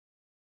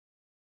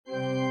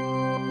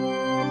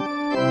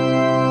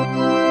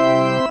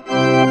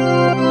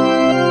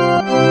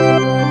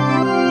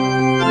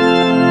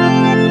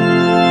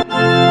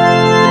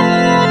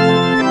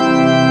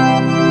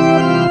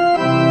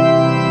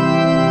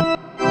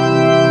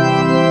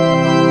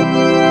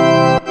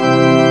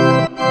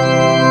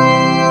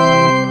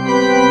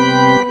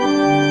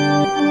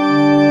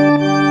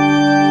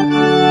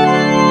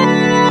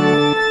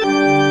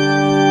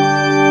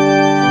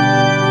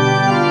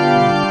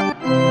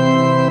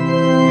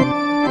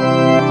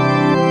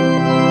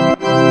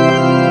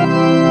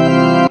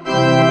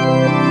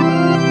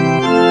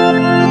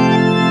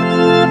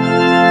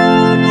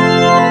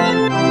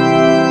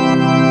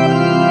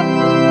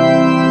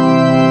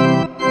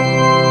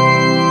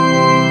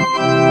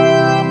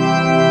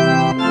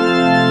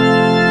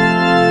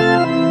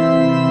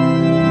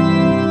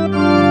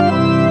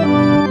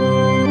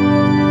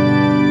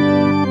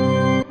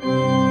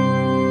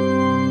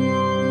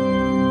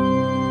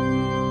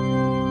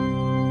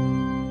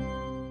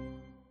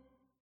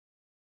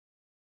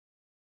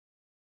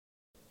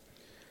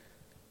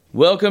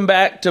Welcome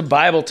back to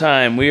Bible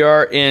Time. We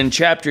are in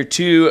chapter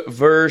 2,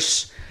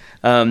 verse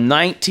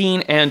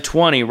 19 and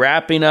 20,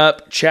 wrapping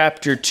up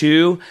chapter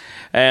 2.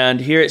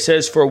 And here it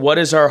says, "For what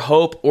is our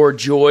hope or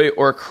joy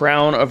or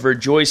crown of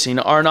rejoicing?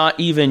 Are not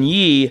even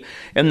ye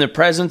in the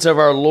presence of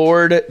our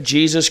Lord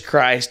Jesus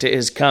Christ at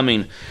his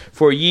coming?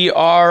 For ye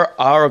are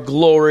our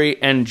glory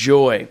and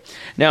joy."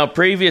 Now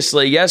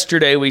previously,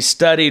 yesterday, we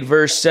studied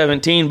verse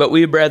 17, "But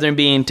we, brethren,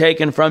 being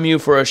taken from you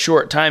for a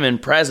short time in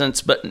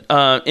presence,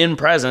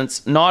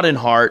 not in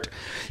heart,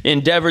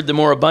 endeavored the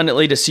more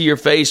abundantly to see your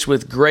face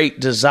with great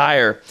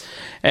desire."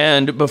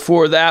 And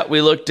before that, we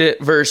looked at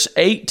verse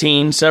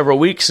 18 several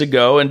weeks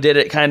ago and did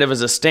it kind of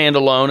as a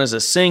standalone, as a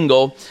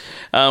single.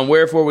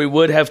 "Wherefore we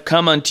would have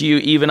come unto you,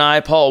 even I,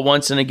 Paul,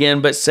 once and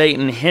again, but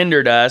Satan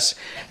hindered us."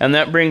 And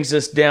that brings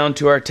us down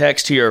to our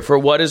text here. "For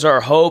what is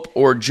our hope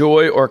or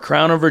joy or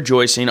crown of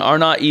rejoicing? Are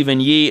not even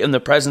ye in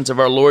the presence of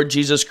our Lord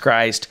Jesus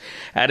Christ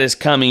at his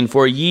coming?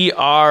 For ye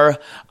are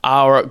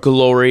our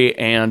glory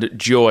and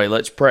joy."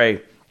 Let's pray.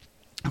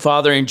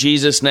 Father, in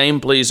Jesus' name,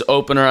 please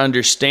open our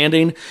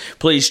understanding.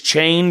 Please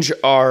change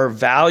our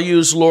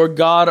values, Lord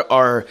God,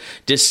 our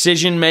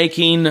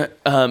decision-making in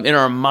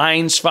our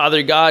minds,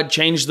 Father God.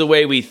 Change the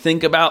way we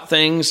think about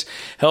things.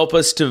 Help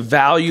us to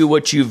value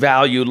what you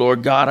value,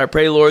 Lord God. I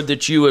pray, Lord,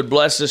 that you would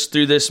bless us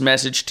through this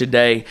message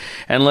today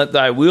and let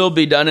thy will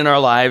be done in our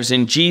lives.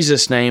 In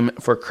Jesus' name,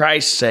 for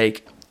Christ's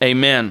sake,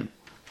 amen.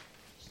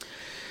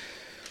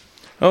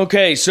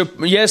 Okay, so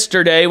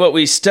yesterday what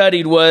we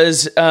studied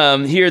was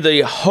here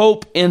the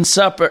hope in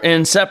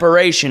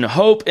separation.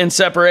 Hope in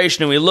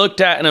separation. And we looked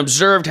at and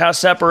observed how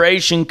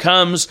separation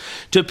comes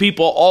to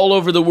people all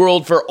over the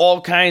world for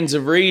all kinds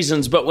of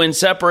reasons. But when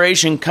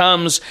separation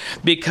comes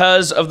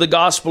because of the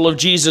gospel of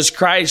Jesus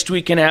Christ,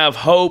 we can have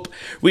hope,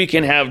 we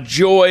can have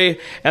joy,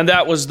 and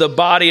that was the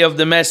body of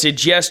the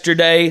message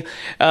yesterday.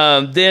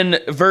 Then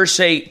verse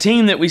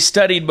 18 that we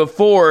studied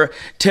before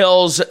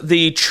tells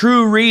the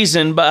true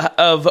reason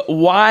of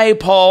why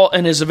Paul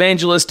and his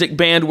evangelistic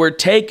band were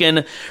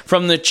taken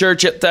from the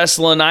church at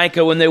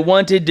Thessalonica when they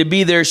wanted to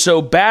be there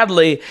so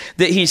badly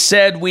that he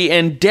said, "We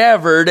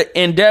endeavored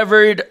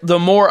the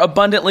more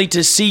abundantly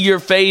to see your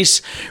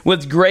face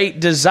with great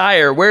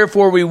desire.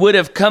 Wherefore we would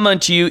have come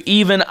unto you,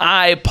 even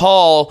I,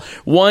 Paul,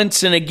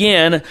 once and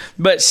again,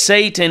 but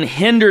Satan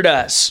hindered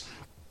us."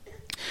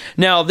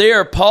 Now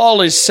there,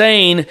 Paul is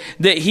saying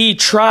that he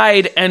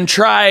tried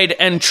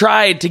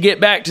to get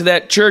back to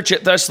that church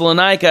at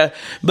Thessalonica,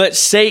 but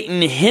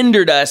Satan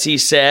hindered us, he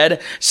said.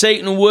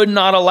 Satan would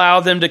not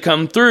allow them to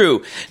come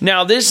through.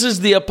 Now this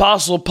is the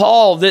Apostle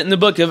Paul that in the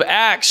book of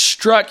Acts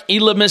struck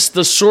Elymas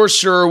the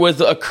sorcerer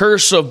with a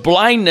curse of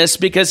blindness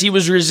because he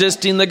was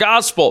resisting the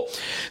gospel.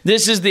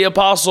 This is the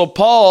Apostle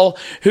Paul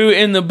who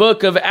in the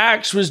book of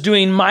Acts was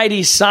doing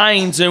mighty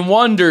signs and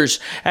wonders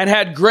and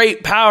had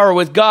great power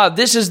with God.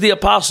 This is the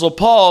Apostle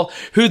Paul,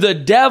 who the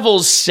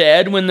devils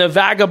said when the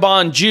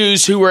vagabond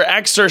Jews who were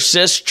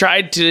exorcists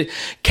tried to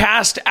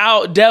cast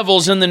out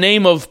devils in the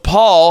name of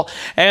Paul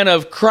and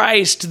of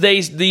Christ,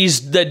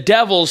 the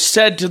devils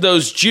said to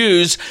those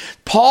Jews,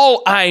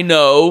 "Paul I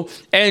know,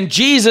 and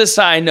Jesus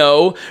I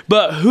know,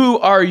 but who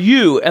are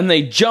you?" And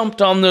they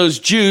jumped on those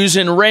Jews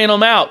and ran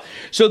them out.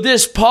 So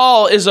this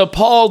Paul is a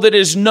Paul that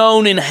is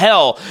known in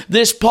hell.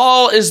 This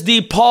Paul is the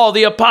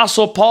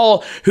Apostle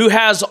Paul, who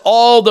has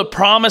all the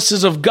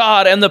promises of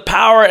God and the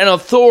power and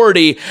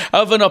authority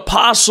of an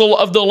apostle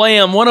of the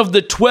Lamb, one of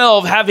the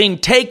 12, having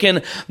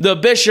taken the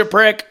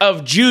bishopric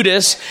of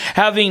Judas,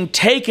 having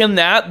taken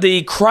that,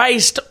 the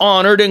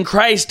Christ-honored and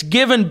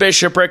Christ-given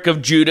bishopric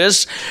of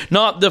Judas,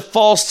 not the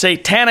false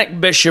satanic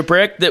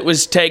bishopric that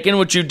was taken,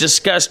 which you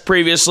discussed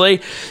previously,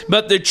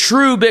 but the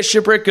true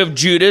bishopric of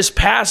Judas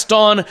passed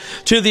on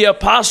to the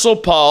Apostle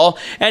Paul,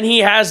 and he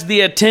has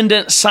the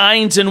attendant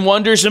signs and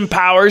wonders and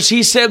powers.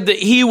 He said that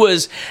he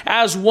was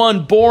as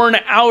one born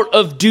out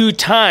of due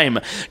time.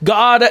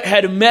 God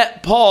had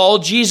met Paul,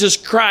 Jesus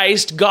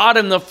Christ, God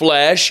in the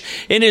flesh,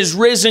 in his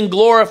risen,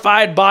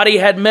 glorified body,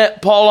 had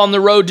met Paul on the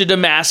road to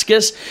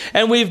Damascus,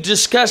 and we've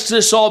discussed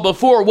this all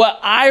before. What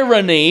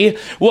irony,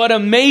 what an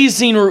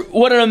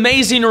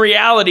amazing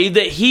reality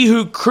that he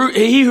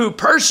who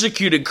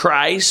persecuted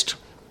Christ,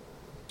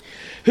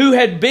 who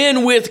had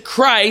been with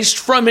Christ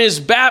from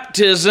his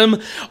baptism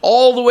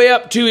all the way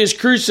up to his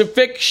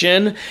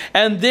crucifixion,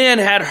 and then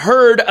had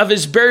heard of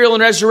his burial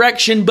and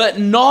resurrection, but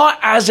not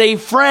as a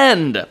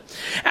friend,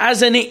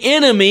 as an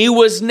enemy,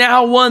 was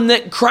now one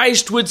that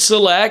Christ would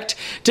select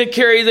to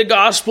carry the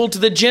gospel to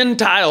the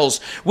Gentiles.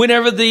 When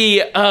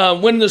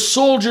the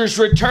soldiers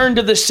returned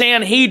to the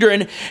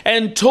Sanhedrin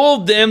and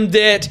told them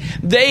that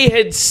they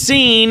had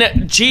seen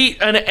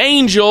an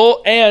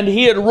angel and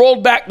he had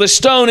rolled back the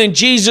stone and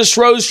Jesus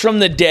rose from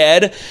the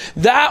dead.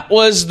 That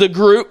was the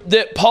group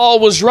that Paul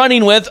was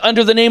running with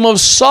under the name of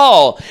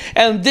Saul.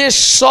 And this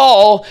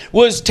Saul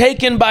was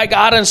taken by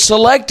God and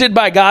selected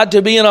by God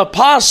to be an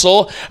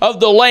apostle of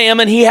the Lamb,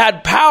 and he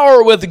had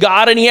power with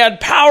God and he had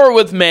power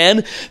with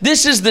men.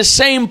 This is the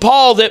same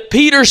Paul that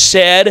Peter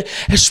said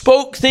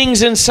spoke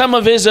things in some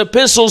of his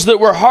epistles that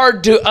were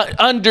hard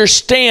to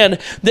understand,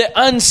 that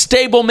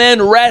unstable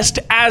men wrest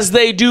as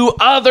they do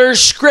other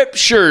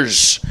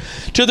scriptures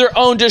to their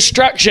own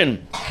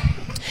destruction.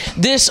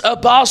 This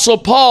apostle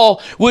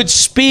Paul would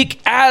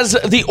speak as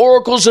the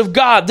oracles of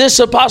God. This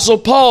apostle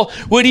Paul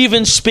would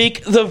even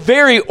speak the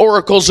very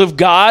oracles of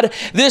God.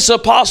 This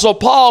apostle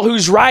Paul,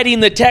 who's writing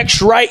the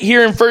text right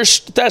here in 1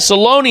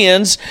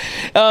 Thessalonians,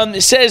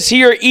 says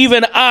here,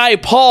 even I,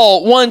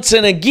 Paul, once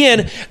and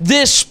again.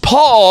 This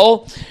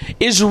Paul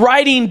is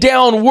writing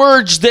down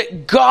words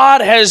that God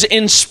has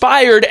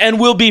inspired and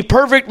will be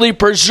perfectly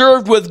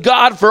preserved with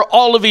God for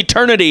all of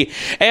eternity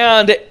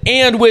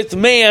and with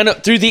man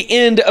through the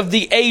end of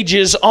the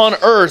ages on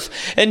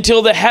earth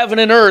until the heaven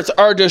and earth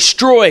are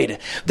destroyed.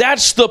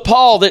 That's the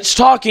Paul that's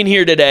talking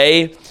here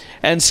today.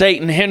 And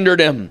Satan hindered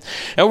him.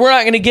 And we're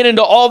not going to get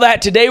into all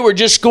that today. We're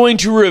just going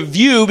to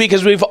review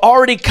because we've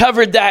already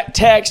covered that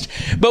text.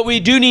 But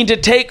we do need to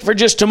take for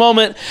just a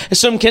moment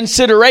some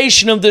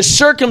consideration of the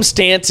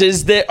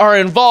circumstances that are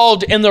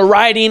involved in the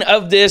writing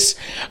of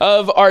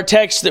our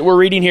text that we're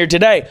reading here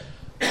today.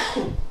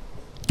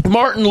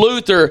 Martin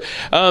Luther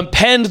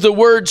penned the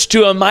words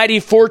to "A mighty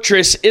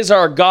fortress is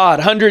our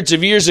God" hundreds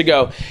of years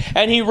ago.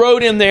 And he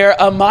wrote in there,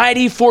 "A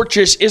mighty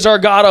fortress is our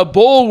God, a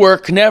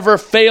bulwark never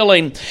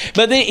failing."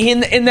 But then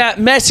in that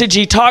message,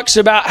 he talks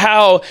about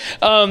how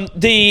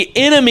the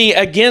enemy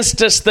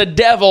against us, the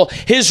devil,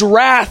 his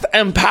wrath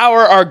and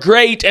power are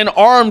great and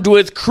armed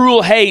with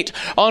cruel hate.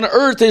 On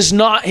earth is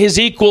not his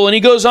equal. And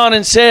he goes on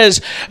and says,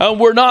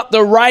 we're not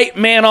the right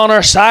man on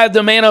our side,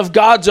 the man of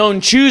God's own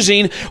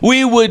choosing.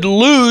 We would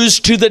lose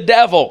to the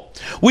devil.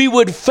 We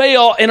would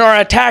fail in our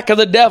attack of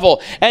the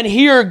devil. And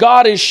here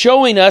God is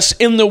showing us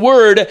in the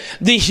Word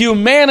the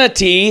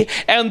humanity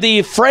and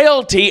the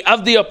frailty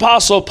of the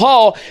Apostle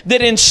Paul,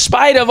 that in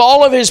spite of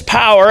all of his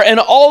power and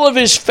all of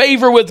his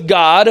favor with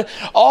God,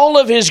 all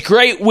of his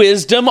great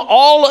wisdom,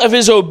 all of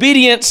his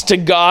obedience to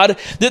God,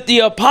 that the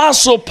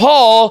Apostle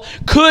Paul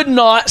could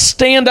not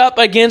stand up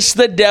against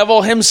the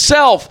devil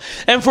himself.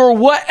 And for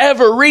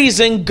whatever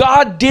reason,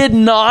 God did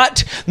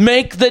not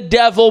make the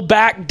devil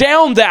back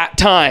down that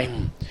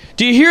time.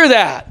 Do you hear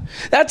that?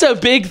 That's a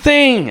big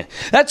thing.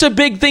 That's a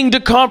big thing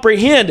to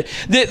comprehend.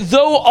 That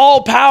though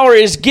all power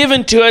is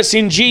given to us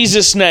in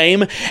Jesus'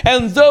 name,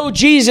 and though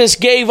Jesus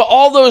gave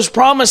all those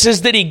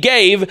promises that he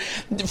gave,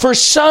 for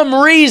some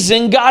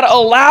reason God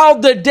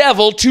allowed the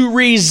devil to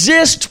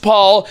resist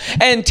Paul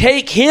and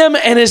take him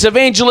and his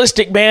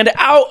evangelistic band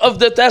out of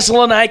the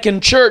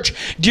Thessalonican church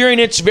during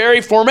its very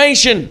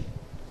formation.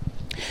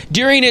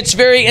 During its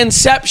very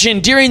inception,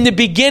 during the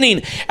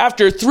beginning,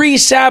 after 3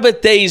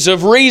 Sabbath days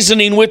of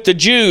reasoning with the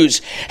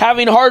Jews,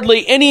 having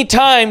hardly any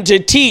time to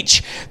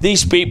teach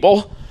these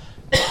people,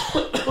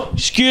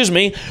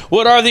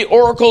 what are the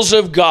oracles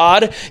of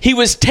God, he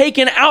was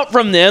taken out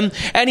from them,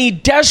 and he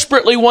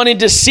desperately wanted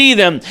to see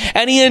them,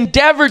 and he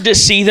endeavored to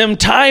see them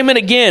time and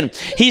again.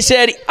 He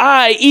said,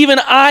 even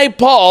I,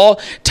 Paul,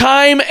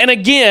 time and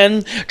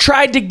again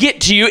tried to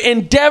get to you,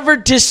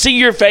 endeavored to see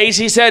your face.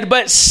 He said,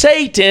 but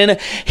Satan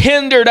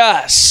hindered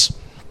us.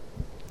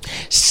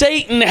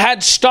 Satan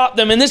had stopped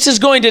them. And this is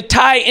going to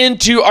tie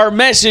into our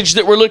message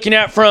that we're looking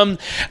at from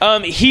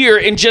here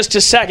in just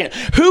a second.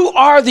 Who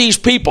are these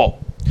people?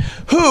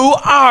 Who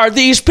are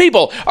these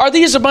people? Are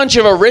these a bunch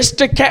of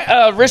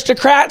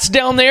aristocrats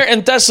down there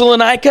in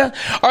Thessalonica?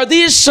 Are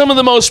these some of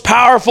the most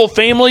powerful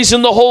families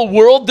in the whole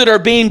world that are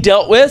being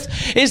dealt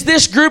with? Is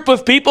this group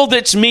of people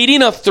that's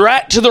meeting a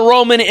threat to the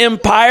Roman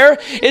Empire?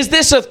 Is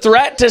this a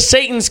threat to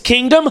Satan's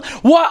kingdom?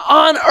 What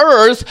on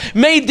earth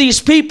made these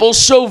people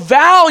so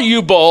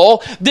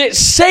valuable that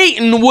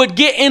Satan would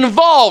get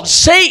involved?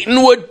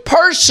 Satan would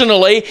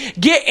personally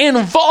get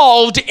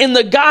involved in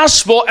the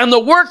gospel and the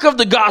work of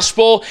the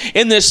gospel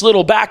in this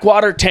little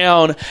backwater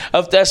town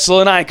of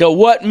Thessalonica.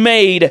 What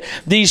made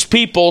these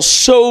people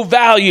so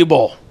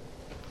valuable?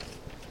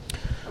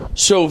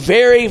 So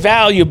very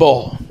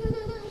valuable.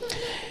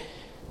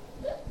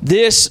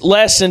 This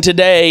lesson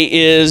today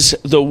is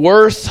the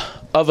worth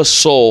of a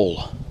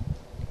soul.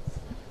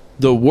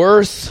 The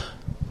worth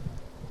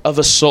of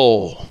a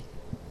soul.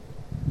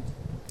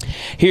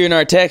 Here in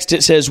our text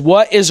it says,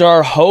 what is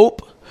our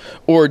hope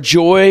or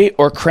joy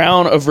or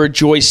crown of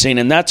rejoicing?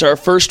 And that's our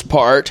first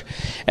part.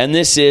 And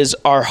this is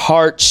our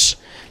heart's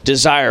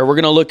desire. We're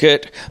going to look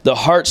at the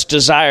heart's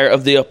desire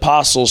of the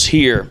apostles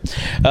here.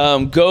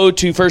 Go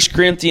to 1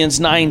 Corinthians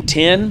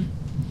 9:10.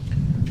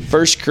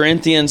 1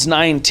 Corinthians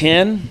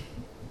 9:10.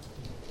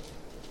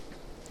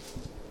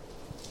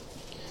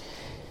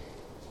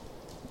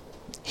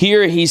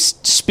 Here he's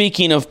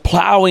speaking of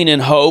plowing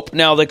in hope.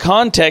 Now the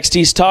context,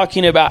 he's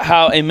talking about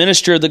how a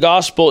minister of the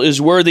gospel is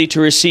worthy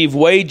to receive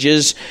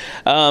wages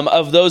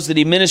of those that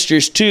he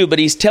ministers to, but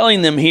he's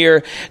telling them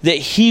here that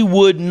he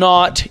would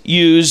not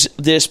use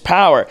this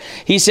power.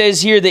 He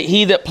says here that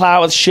he that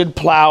ploweth should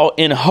plow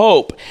in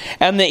hope,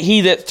 and that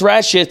he that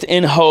thresheth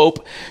in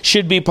hope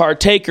should be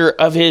partaker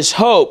of his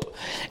hope.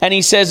 And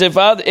he says,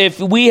 if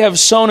we have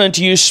sown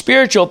unto you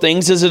spiritual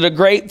things, is it a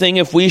great thing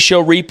if we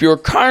shall reap your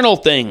carnal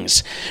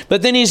things?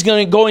 But then he's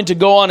going to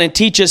go on and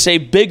teach us a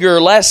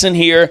bigger lesson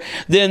here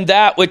than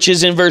that which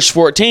is in verse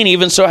 14.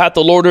 Even so hath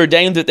the Lord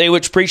ordained that they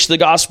which preach the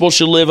gospel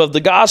shall live of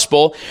the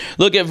gospel.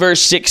 Look at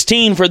verse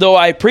 16. For though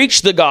I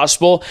preach the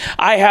gospel,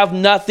 I have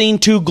nothing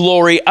to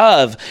glory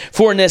of.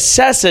 For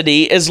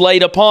necessity is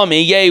laid upon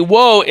me. Yea,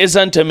 woe is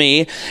unto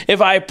me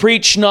if I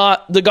preach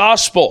not the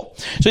gospel.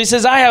 So he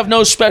says, I have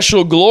no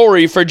special glory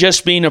for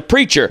just being a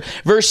preacher.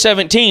 Verse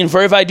 17,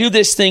 for if I do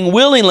this thing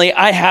willingly,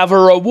 I have a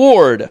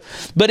reward.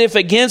 But if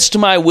against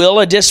my will,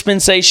 a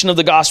dispensation of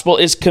the gospel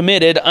is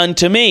committed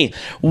unto me.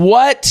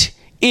 What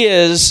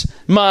is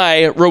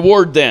my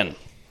reward then?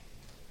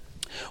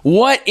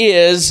 What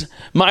is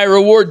my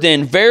reward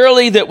then?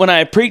 Verily that when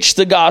I preach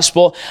the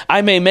gospel,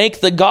 I may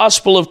make the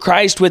gospel of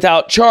Christ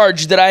without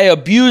charge, that I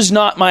abuse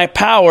not my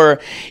power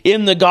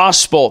in the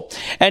gospel.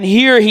 And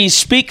here he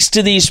speaks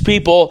to these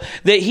people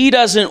that he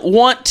doesn't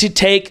want to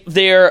take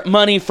their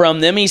money from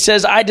them. He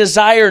says, I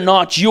desire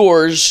not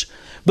yours,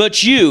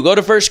 but you. Go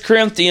to 1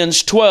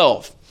 Corinthians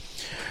 12.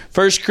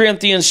 1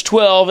 Corinthians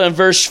 12 and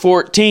verse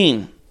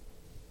 14.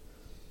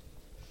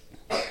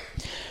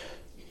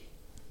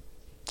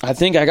 I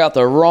think I got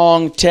the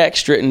wrong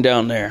text written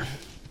down there.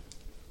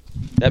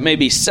 That may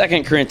be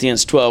 2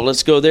 Corinthians 12.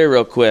 Let's go there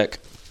real quick.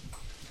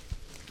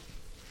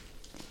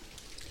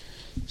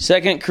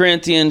 2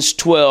 Corinthians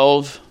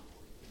 12.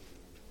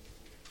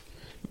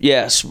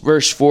 Yes,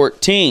 verse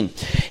 14.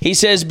 He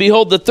says,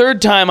 behold, the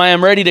third time I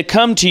am ready to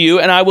come to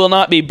you, and I will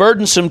not be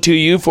burdensome to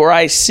you, for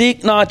I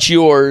seek not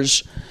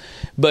yours,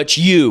 but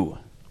you.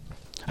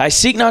 I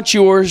seek not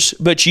yours,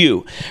 but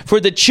you. For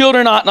the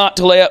children ought not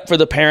to lay up for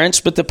the parents,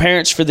 but the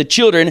parents for the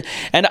children.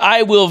 And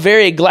I will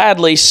very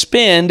gladly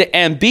spend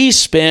and be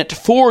spent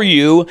for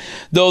you,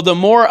 though the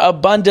more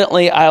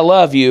abundantly I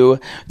love you,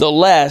 the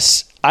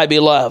less I be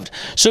loved.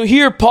 So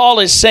here Paul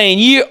is saying,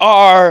 ye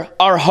are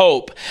our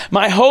hope.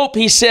 My hope,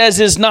 he says,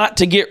 is not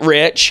to get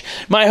rich.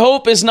 My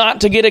hope is not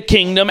to get a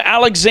kingdom.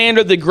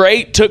 Alexander the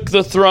Great took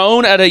the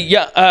throne at a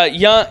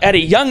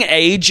young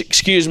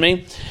age,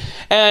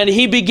 and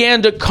he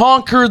began to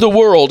conquer the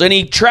world. And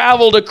he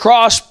traveled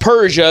across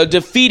Persia,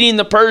 defeating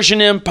the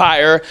Persian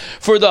Empire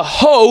for the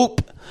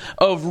hope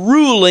of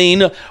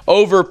ruling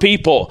over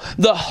people,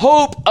 the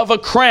hope of a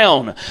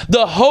crown,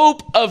 the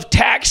hope of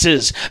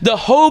taxes, the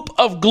hope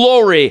of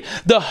glory,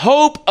 the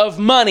hope of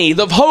money,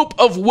 the hope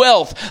of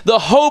wealth, the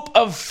hope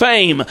of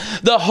fame,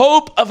 the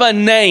hope of a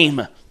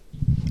name.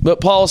 But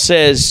Paul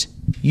says,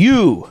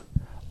 you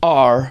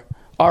are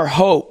our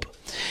hope.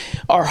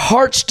 Our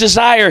heart's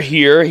desire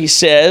here, he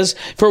says,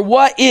 for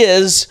what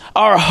is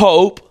our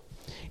hope?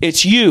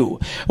 It's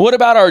you. What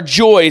about our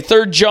joy?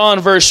 3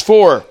 John verse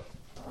 4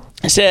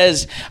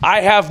 says,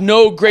 I have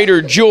no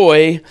greater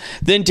joy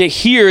than to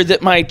hear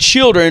that my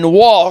children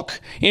walk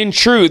in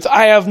truth.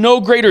 I have no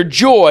greater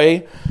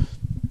joy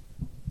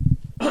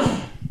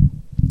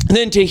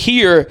than to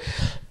hear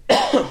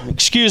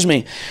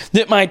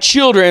that my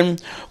children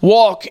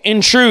walk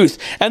in truth.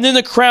 And then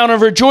the crown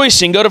of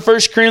rejoicing. Go to 1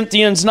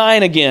 Corinthians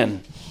 9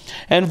 again.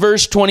 And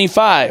verse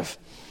 25.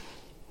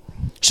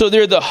 So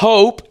they're the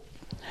hope,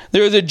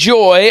 they're the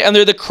joy, and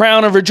they're the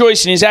crown of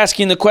rejoicing. He's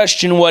asking the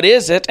question, what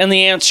is it? And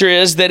the answer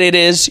is that it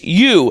is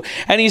you.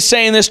 And he's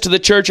saying this to the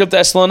church of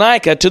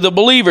Thessalonica, to the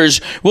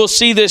believers. We'll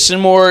see this in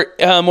more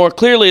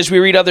clearly as we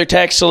read other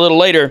texts a little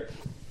later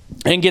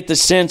and get the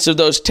sense of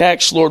those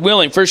texts, Lord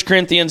willing. 1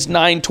 Corinthians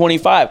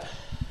 9:25.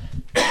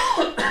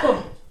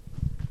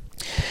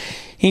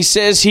 He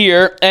says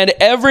here, and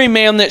every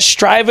man that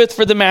striveth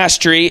for the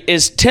mastery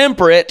is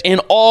temperate in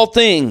all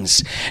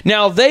things.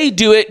 Now they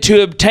do it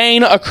to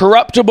obtain a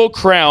corruptible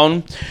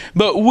crown,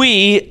 but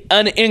we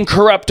an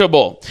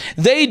incorruptible.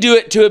 They do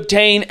it to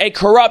obtain a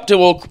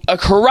corruptible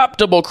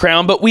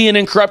crown, but we an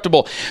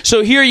incorruptible.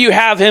 So here you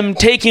have him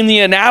taking the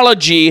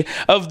analogy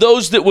of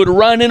those that would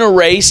run in a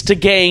race to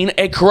gain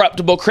a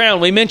corruptible crown.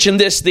 We mentioned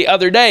this the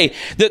other day,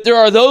 that there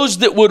are those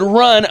that would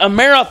run a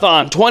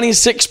marathon,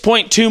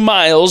 26.2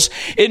 miles,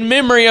 in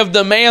memory of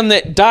the man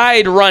that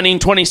died running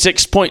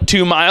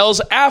 26.2 miles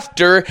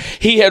after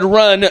he had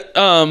run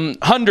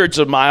hundreds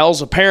of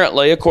miles,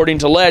 apparently, according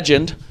to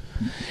legend.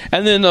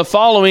 And then the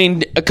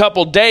following a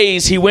couple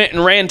days, he went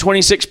and ran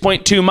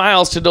 26.2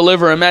 miles to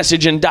deliver a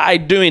message and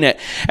died doing it.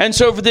 And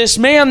so for this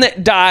man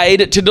that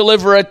died to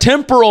deliver a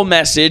temporal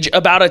message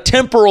about a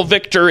temporal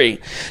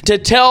victory, to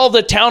tell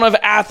the town of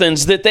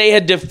Athens that they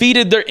had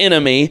defeated their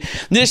enemy,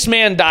 this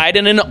man died.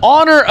 And in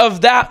honor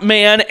of that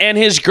man and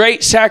his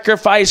great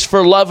sacrifice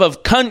for love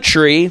of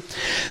country,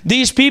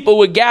 these people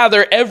would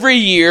gather every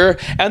year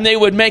and they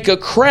would make a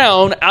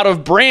crown out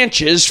of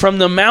branches from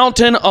the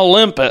mountain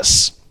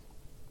Olympus.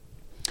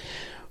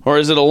 Or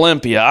is it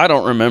Olympia? I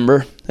don't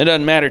remember. It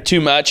doesn't matter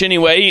too much.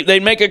 Anyway,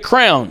 they'd make a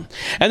crown.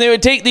 And they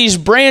would take these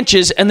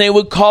branches and they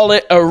would call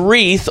it a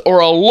wreath or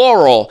a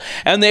laurel.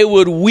 And they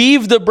would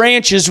weave the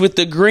branches with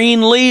the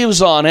green leaves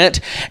on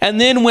it.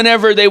 And then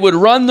whenever they would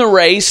run the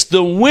race,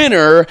 the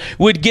winner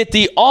would get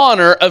the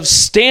honor of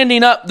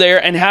standing up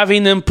there and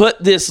having them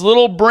put this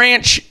little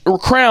branch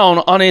crown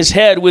on his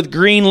head with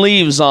green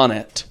leaves on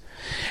it.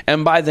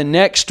 And by the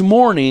next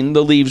morning,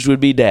 the leaves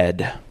would be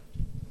dead.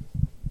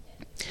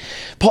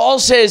 Paul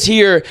says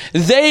here,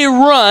 they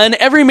run,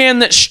 every man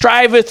that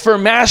striveth for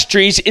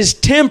masteries is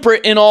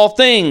temperate in all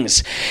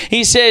things.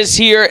 He says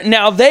here,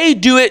 now they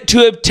do it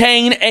to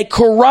obtain a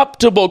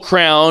corruptible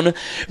crown,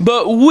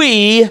 but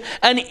we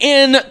an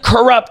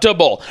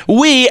incorruptible.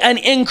 We an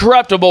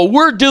incorruptible.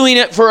 We're doing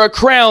it for a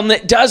crown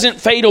that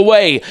doesn't fade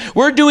away.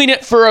 We're doing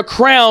it for a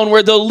crown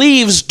where the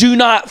leaves do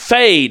not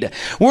fade.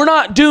 We're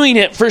not doing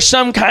it for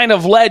some kind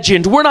of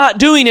legend. We're not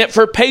doing it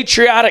for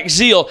patriotic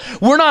zeal.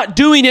 We're not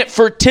doing it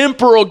for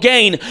temporal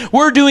gain.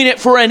 We're doing it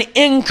for an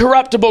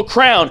incorruptible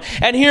crown.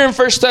 And here in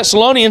 1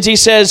 Thessalonians, he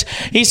says,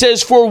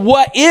 for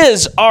what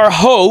is our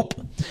hope,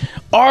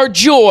 our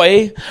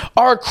joy,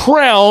 our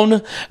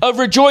crown of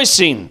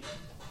rejoicing?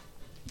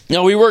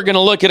 Now, we were going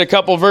to look at a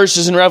couple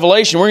verses in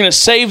Revelation. We're going to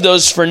save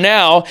those for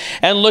now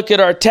and look at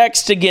our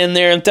text again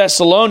there in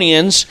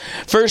Thessalonians.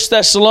 1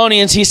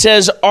 Thessalonians, he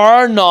says,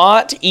 are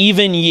not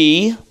even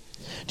ye...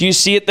 Do you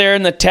see it there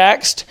in the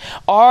text?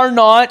 Are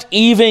not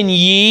even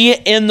ye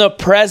in the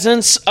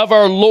presence of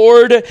our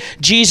Lord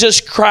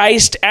Jesus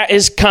Christ at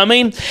his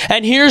coming?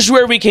 And here's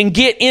where we can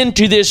get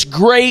into this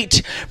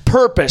great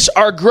purpose,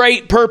 our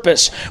great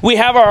purpose. We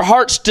have our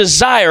heart's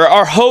desire,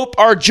 our hope,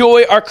 our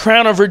joy, our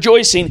crown of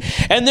rejoicing.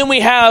 And then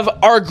we have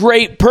our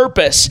great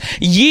purpose.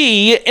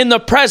 Ye in the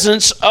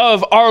presence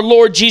of our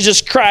Lord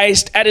Jesus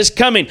Christ at his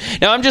coming.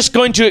 Now I'm just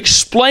going to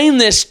explain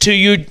this to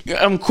you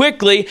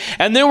quickly,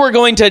 and then we're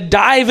going to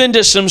dive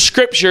into some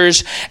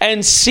scriptures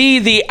and see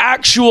the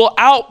actual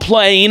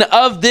outplaying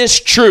of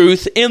this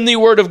truth in the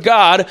Word of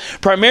God,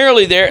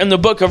 primarily there in the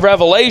book of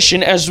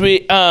Revelation, as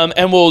we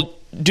and we'll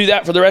do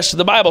that for the rest of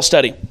the Bible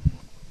study.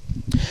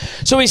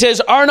 So he says,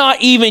 are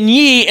not even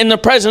ye in the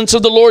presence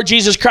of the Lord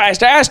Jesus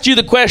Christ? I asked you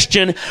the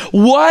question,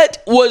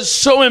 what was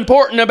so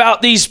important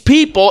about these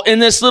people in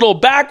this little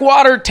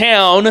backwater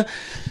town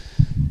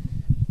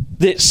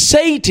that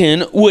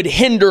Satan would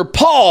hinder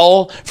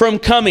Paul from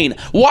coming?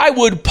 Why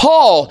would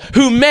Paul,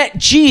 who met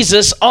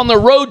Jesus on the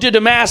road to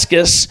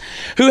Damascus,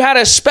 who had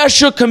a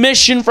special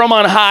commission from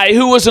on high,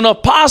 who was an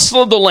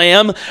apostle of the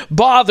Lamb,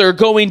 bother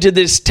going to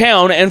this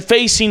town and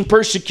facing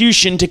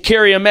persecution to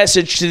carry a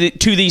message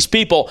to these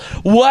people?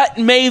 What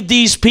made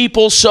these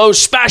people so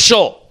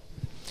special?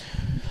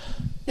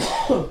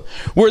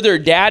 Were their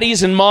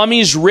daddies and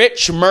mommies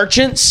rich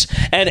merchants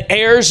and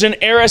heirs and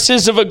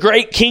heiresses of a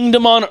great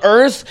kingdom on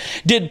earth?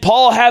 Did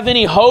Paul have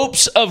any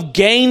hopes of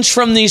gains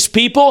from these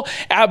people?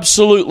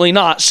 Absolutely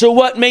not. So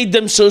what made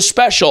them so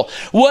special?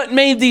 What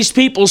made these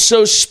people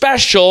so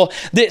special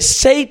that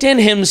Satan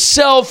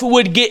himself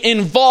would get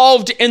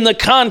involved in the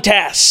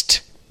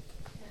contest?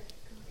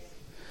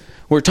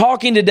 We're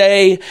talking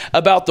today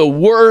about the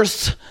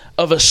worth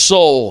of a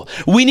soul.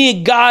 We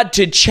need God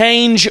to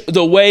change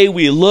the way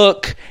we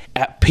look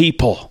at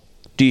people.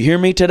 Do you hear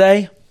me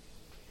today?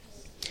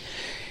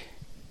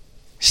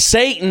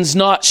 Satan's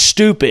not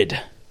stupid.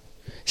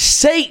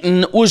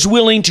 Satan was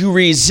willing to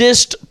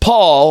resist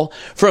Paul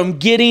from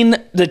getting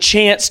the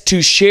chance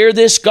to share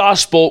this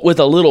gospel with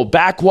a little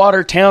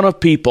backwater town of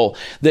people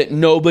that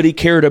nobody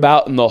cared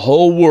about in the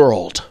whole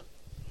world.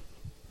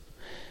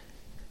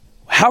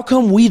 How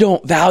come we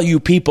don't value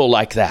people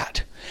like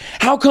that?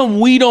 How come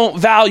we don't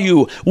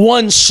value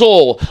one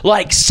soul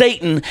like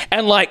Satan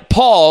and like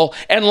Paul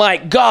and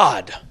like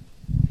God?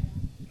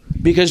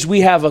 Because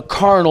we have a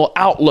carnal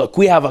outlook.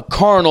 We have a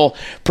carnal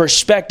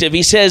perspective.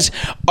 He says,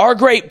 our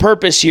great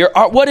purpose here,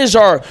 what is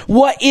our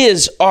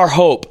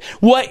hope?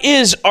 What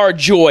is our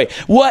joy?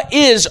 What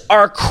is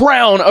our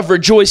crown of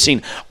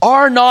rejoicing?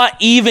 Are not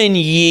even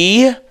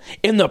ye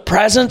in the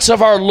presence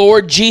of our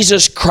Lord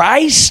Jesus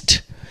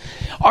Christ?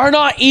 Are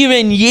not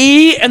even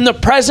ye in the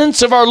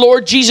presence of our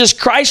Lord Jesus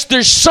Christ?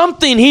 There's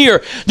something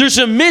here. There's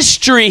a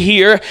mystery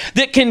here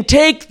that can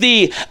take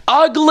the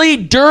ugly,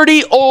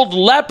 dirty old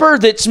leper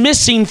that's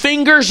missing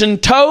fingers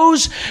and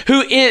toes,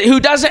 who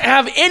doesn't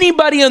have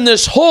anybody in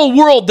this whole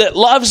world that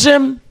loves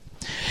him.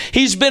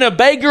 He's been a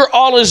beggar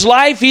all his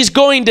life. He's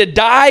going to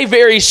die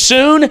very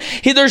soon.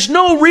 There's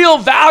no real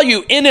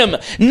value in him.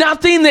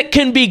 Nothing that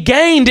can be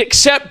gained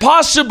except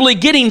possibly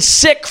getting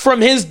sick from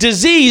his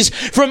disease,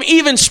 from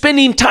even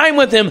spending time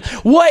with him.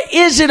 What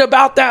is it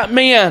about that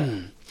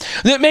man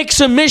that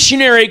makes a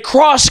missionary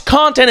cross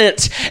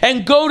continents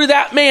and go to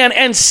that man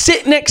and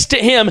sit next to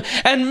him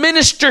and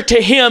minister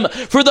to him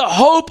for the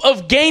hope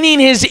of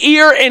gaining his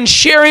ear and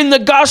sharing the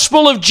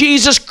gospel of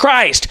Jesus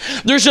Christ?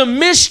 There's a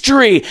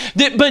mystery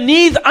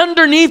that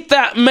underneath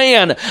that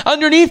man,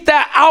 underneath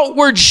that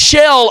outward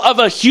shell of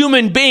a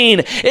human being,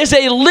 is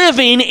a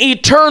living,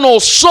 eternal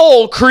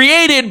soul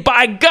created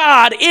by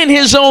God in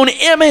his own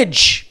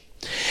image.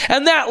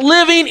 And that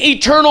living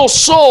eternal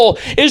soul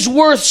is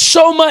worth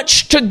so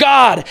much to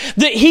God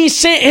that he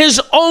sent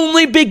his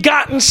only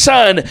begotten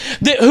Son,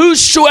 that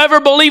whosoever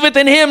believeth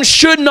in him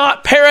should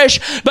not perish,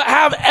 but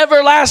have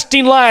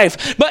everlasting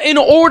life. But in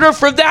order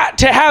for that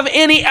to have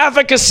any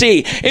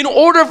efficacy, in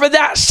order for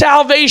that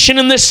salvation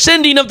and the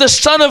sending of the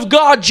Son of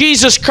God,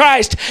 Jesus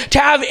Christ, to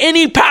have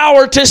any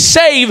power to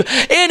save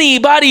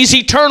anybody's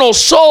eternal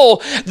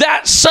soul,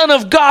 that Son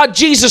of God,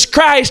 Jesus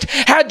Christ,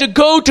 had to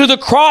go to the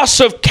cross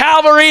of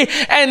Calvary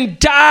and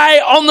die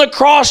on the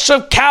cross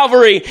of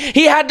Calvary.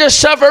 He had to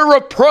suffer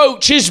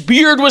reproach. His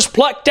beard was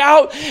plucked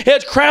out.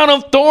 His crown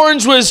of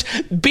thorns was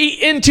beat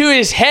into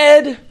his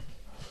head.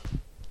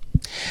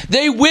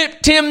 They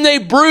whipped him, they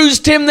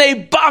bruised him, they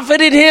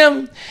buffeted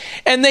him,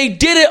 and they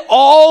did it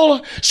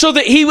all so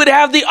that he would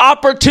have the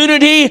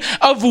opportunity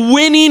of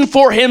winning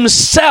for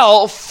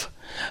himself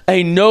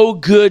a no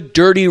good,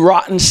 dirty,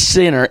 rotten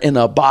sinner in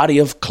a body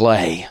of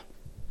clay.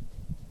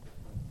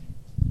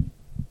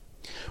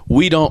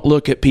 We don't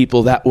look at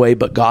people that way,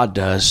 but God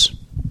does.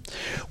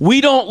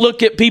 We don't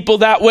look at people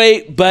that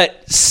way,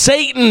 but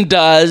Satan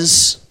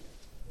does.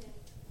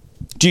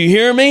 Do you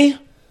hear me?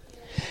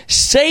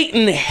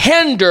 Satan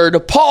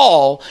hindered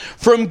Paul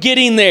from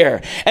getting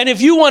there. And if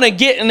you want to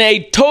get in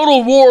a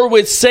total war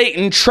with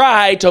Satan,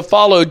 try to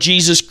follow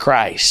Jesus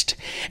Christ.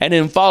 And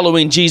in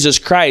following Jesus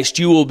Christ,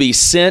 you will be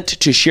sent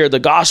to share the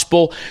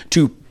gospel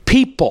to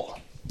people,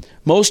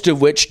 most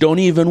of which don't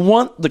even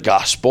want the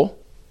gospel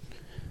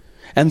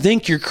and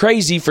think you're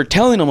crazy for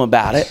telling them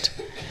about it.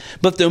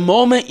 But the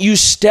moment you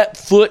step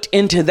foot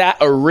into that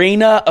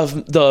arena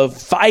of the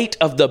fight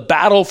of the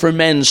battle for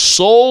men's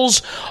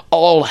souls,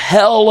 all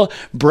hell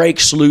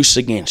breaks loose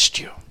against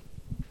you.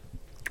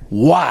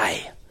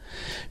 Why?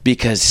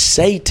 Because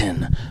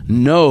Satan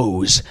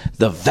knows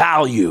the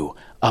value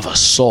of a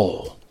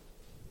soul.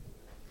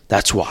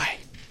 That's why.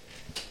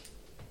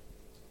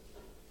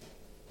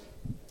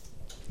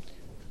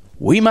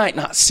 We might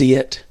not see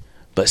it,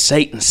 but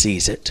Satan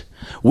sees it.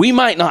 We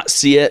might not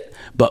see it,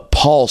 but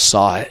Paul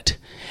saw it.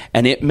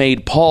 And it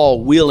made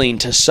Paul willing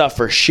to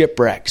suffer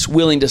shipwrecks,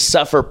 willing to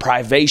suffer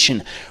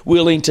privation,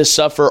 willing to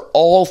suffer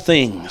all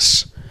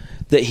things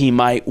that he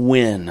might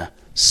win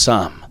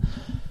some.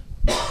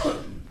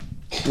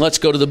 Let's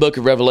go to the book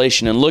of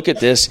Revelation and look at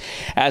this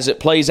as it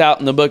plays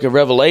out in the book of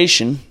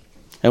Revelation.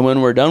 And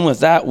when we're done with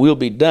that, we'll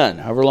be done,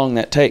 however long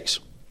that takes.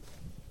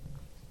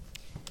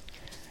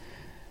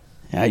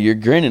 Now you're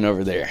grinning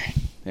over there.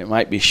 It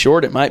might be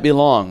short, it might be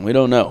long. We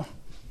don't know.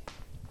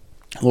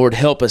 Lord,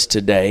 help us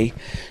today.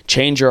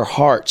 Change our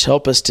hearts.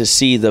 Help us to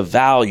see the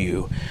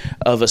value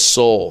of a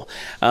soul.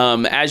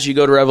 As you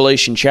go to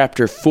Revelation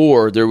chapter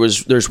 4,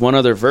 there's one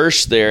other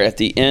verse there at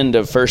the end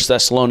of 1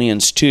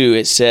 Thessalonians 2.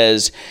 It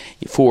says,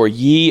 "For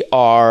ye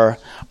are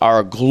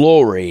our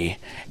glory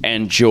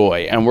and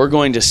joy." And we're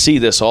going to see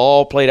this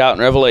all played out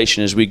in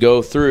Revelation as we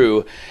go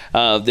through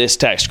this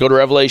text. Go to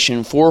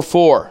Revelation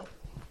 4:4.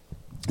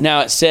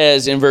 Now it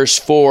says in verse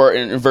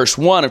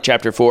 1 of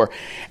chapter 4,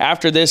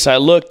 "After this I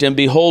looked, and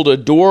behold, a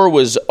door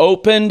was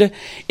opened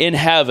in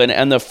heaven,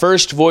 and the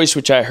first voice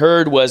which I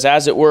heard was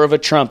as it were of a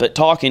trumpet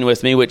talking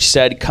with me, which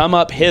said, Come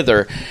up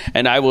hither,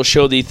 and I will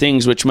show thee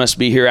things which must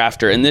be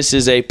hereafter." And this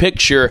is a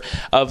picture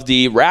of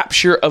the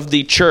rapture of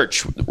the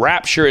church.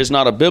 Rapture is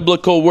not a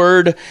biblical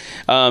word,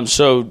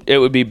 so it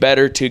would be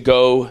better to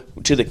go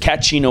to the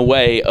catching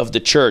away of the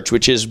church,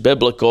 which is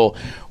biblical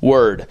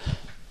word.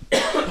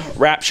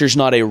 Rapture is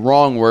not a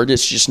wrong word.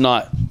 It's just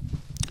not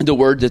the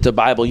word that the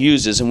Bible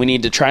uses, and we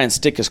need to try and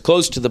stick as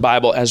close to the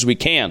Bible as we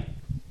can.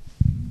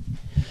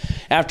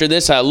 "After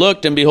this I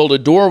looked, and behold, a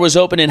door was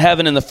opened in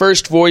heaven, and the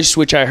first voice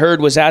which I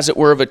heard was as it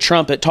were of a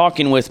trumpet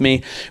talking with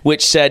me,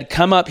 which said,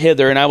 Come up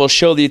hither, and I will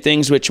show thee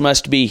things which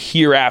must be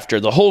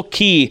hereafter." The whole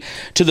key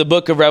to the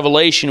book of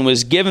Revelation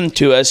was given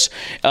to us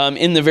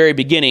in the very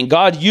beginning.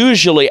 God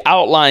usually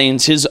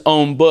outlines his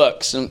own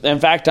books. In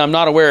fact, I'm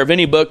not aware of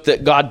any book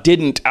that God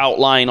didn't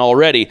outline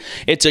already.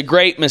 It's a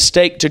great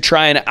mistake to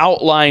try and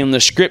outline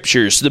the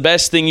scriptures. The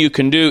best thing you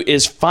can do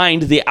is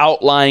find the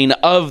outline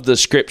of the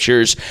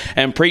scriptures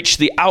and preach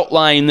the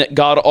outline that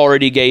God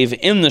already gave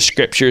in the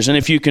scriptures. And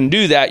if you can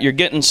do that, you're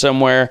getting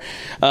somewhere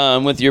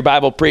with your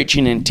Bible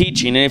preaching and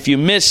teaching. And if you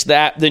miss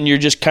that, then you're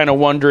just kind of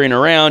wandering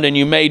around, and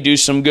you may do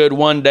some good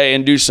one day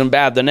and do some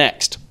bad the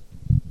next.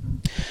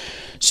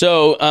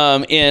 So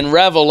in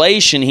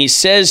Revelation, he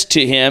says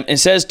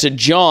to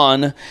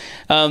John,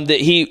 that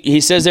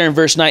he says there in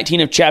verse 19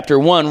 of chapter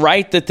 1,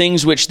 "Write the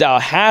things which thou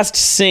hast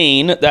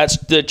seen," that's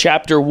the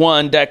chapter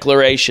 1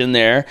 declaration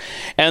there,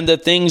 "and the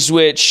things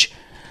which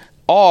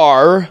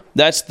are,"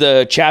 that's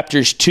the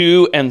chapters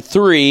 2 and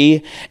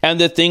 3, "and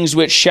the things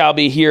which shall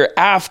be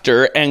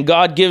hereafter." And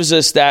God gives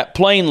us that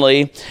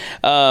plainly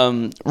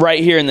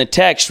right here in the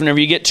text. Whenever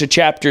you get to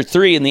chapter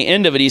 3, in the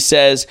end of it, he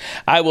says,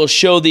 "I will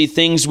show thee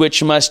things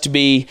which must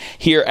be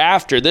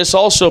hereafter." This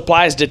also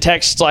applies to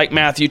texts like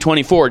Matthew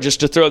 24, just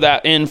to throw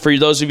that in for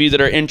those of you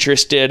that are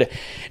interested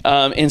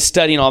in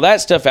studying all that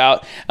stuff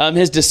out.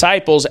 His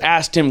disciples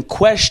asked him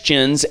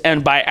questions,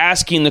 and by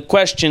asking the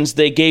questions,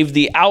 they gave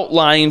the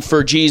outline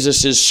for Jesus'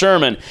 Jesus'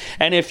 sermon.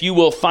 And if you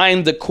will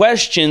find the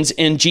questions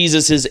in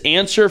Jesus'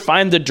 answer,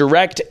 find the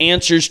direct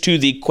answers to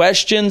the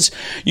questions,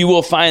 you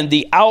will find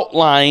the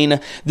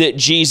outline that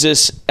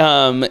Jesus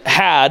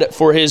had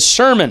for his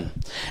sermon.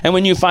 And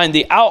when you find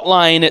the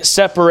outline, it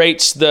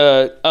separates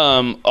the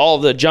all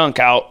the junk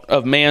out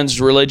of man's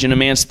religion and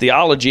man's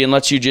theology and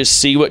lets you just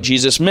see what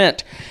Jesus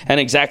meant and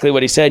exactly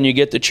what he said, and you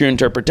get the true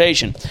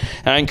interpretation.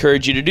 And I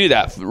encourage you to do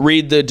that.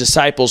 Read the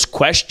disciples'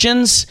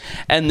 questions,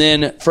 and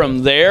then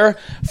from there,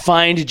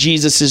 find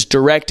Jesus'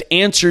 direct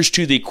answers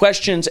to the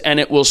questions, and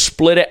it will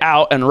split it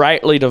out and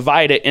rightly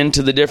divide it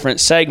into the different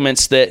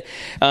segments that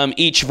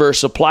each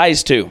verse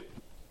applies to.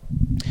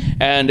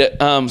 And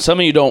some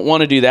of you don't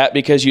want to do that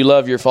because you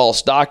love your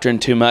false doctrine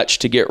too much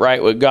to get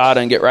right with God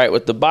and get right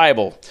with the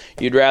Bible.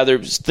 You'd rather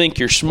think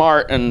you're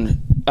smart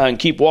and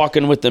keep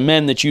walking with the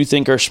men that you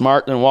think are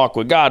smart than walk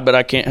with God, but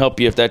I can't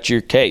help you if that's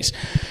your case.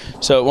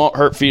 So it won't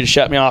hurt for you to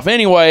shut me off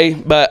anyway,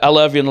 but I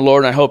love you in the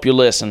Lord, and I hope you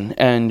listen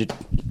and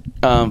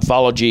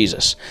follow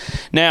Jesus.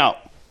 Now,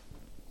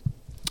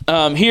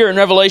 here in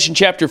Revelation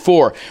chapter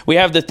 4, we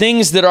have the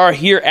things that are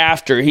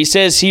hereafter. He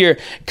says here,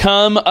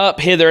 "Come up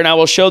hither, and I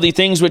will show thee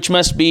things which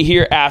must be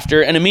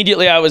hereafter. And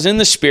immediately I was in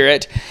the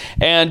Spirit,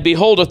 and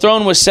behold, a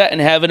throne was set in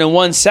heaven, and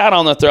one sat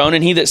on the throne,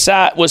 and he that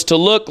sat was to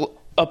look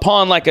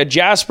upon like a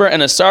jasper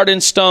and a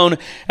sardine stone,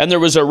 and there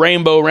was a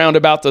rainbow round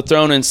about the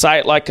throne in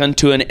sight like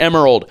unto an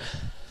emerald.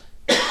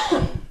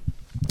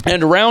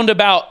 And round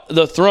about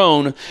the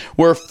throne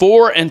were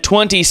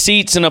 24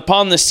 seats, and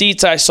upon the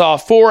seats I saw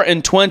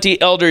 24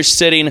 elders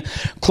sitting,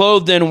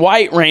 clothed in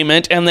white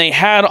raiment, and they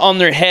had on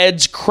their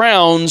heads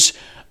crowns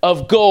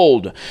of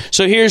gold."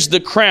 So here's the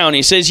crown.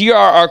 He says, "Ye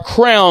are our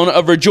crown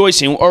of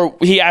rejoicing." Or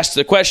he asks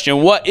the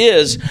question, what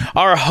is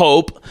our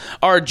hope,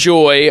 our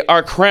joy,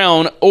 our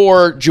crown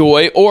or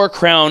joy or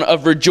crown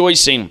of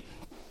rejoicing?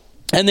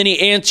 And then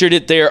he answered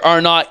it there,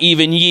 "Are not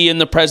even ye in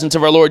the presence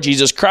of our Lord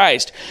Jesus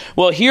Christ?"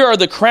 Well, here are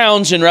the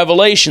crowns in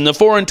Revelation. The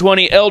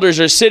 24 elders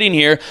are sitting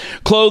here,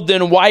 clothed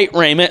in white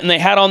raiment, and they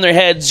had on their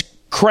heads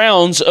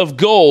crowns of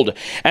gold.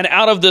 And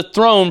out of the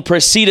throne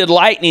proceeded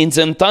lightnings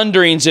and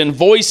thunderings and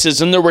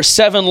voices, and there were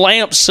 7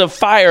 lamps of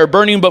fire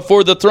burning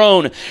before the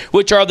throne,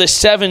 which are the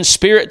 7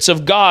 spirits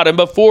of God. And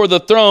before the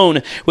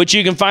throne, which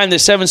you can find the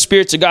 7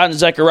 spirits of God in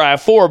Zechariah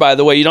 4, by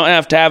the way. You don't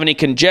have to have any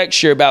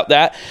conjecture about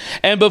that.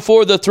 "And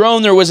before the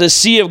throne there was a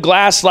sea of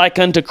glass like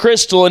unto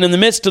crystal, and in the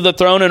midst of the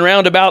throne and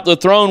round about the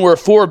throne were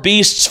 4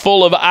 beasts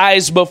full of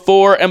eyes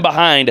before and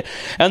behind.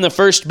 And the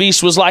first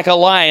beast was like a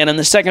lion, and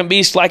the second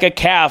beast like a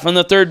calf, and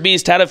the third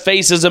beast had a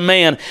face as a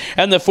man,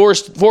 and the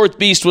fourth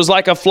beast was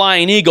like a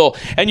flying eagle."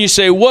 And you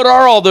say, what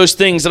are all those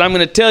things? And I'm going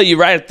to tell you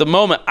right at the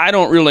moment, I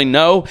don't really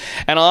know.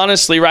 And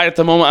honestly, right at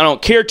the moment, I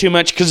don't care too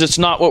much because it's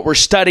not what we're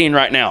studying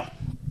right now.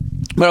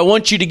 But I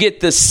want you to get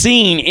the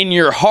scene in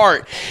your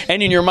heart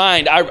and in your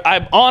mind.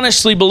 I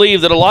honestly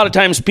believe that a lot of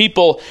times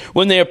people,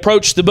 when they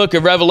approach the book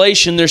of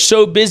Revelation, they're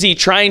so busy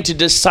trying to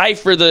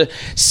decipher the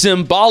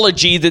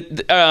symbology,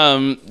 that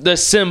the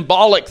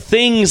symbolic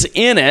things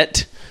in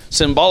it.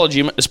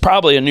 Symbology is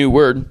probably a new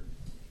word.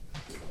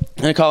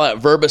 I call that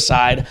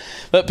verbicide.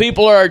 But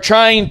people are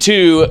trying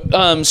to,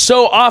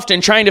 so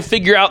often trying to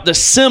figure out the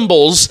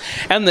symbols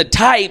and the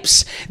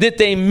types that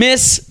they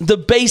miss the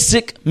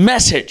basic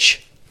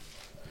message.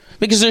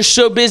 Because they're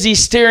so busy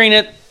staring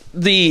at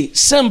the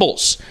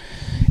symbols.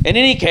 In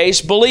any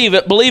case, believe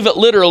it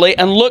literally,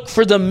 and look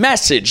for the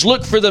message.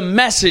 Look for the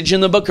message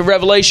in the book of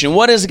Revelation.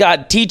 What is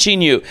God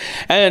teaching you?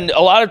 And a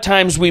lot of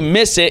times we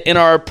miss it in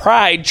our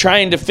pride,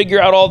 trying to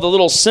figure out all the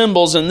little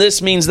symbols, and this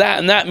means that,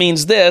 and that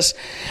means this.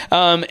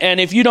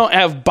 And if you don't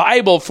have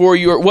Bible for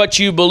you, or what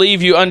you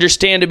believe you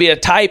understand to be a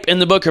type in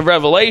the book of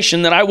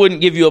Revelation, then I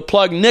wouldn't give you a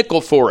plug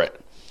nickel for it.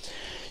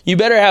 You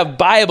better have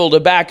Bible to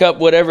back up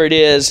whatever it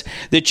is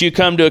that you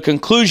come to a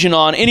conclusion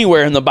on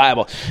anywhere in the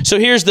Bible. So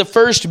here's the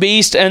first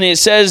beast, and it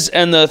says,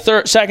 and the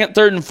second,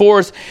 third, and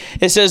fourth,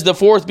 it says the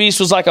fourth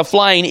beast was like a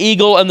flying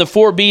eagle, and the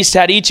 4 beasts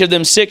had each of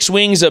them 6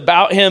 wings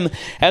about him,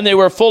 and they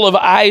were full of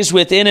eyes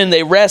within, and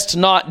they rest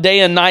not day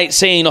and night,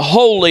 saying,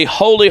 Holy,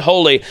 holy,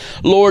 holy,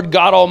 Lord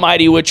God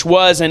Almighty, which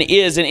was and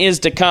is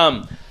to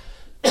come.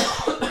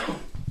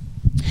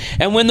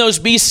 And when those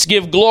beasts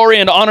give glory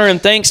and honor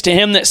and thanks to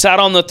him that sat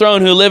on the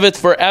throne, who liveth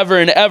forever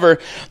and ever,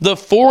 the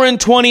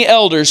 24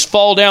 elders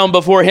fall down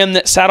before him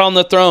that sat on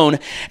the throne,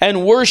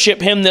 and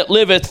worship him that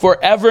liveth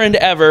forever and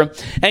ever,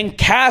 and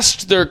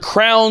cast their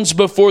crowns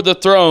before the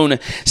throne,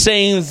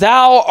 saying,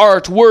 Thou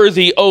art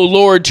worthy, O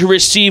Lord, to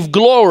receive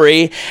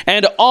glory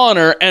and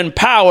honor and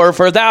power,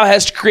 for thou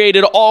hast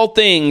created all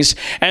things,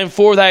 and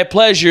for thy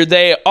pleasure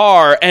they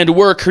are and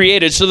were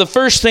created. So the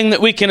first thing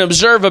that we can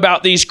observe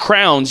about these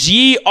crowns,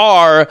 ye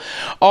are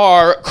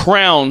our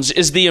crowns,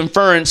 is the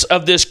inference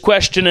of this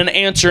question and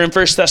answer in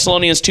 1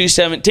 Thessalonians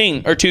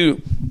 2:17 or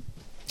 2.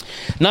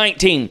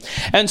 19.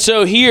 And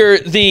so here,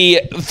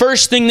 the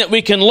first thing that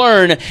we can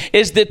learn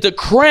is that the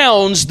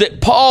crowns that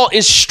Paul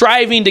is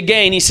striving to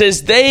gain, he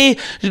says they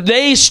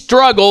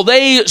struggle,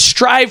 they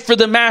strive for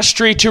the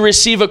mastery to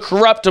receive a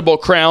corruptible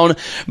crown,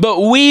 but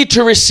we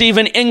to receive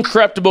an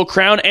incorruptible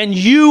crown, and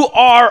you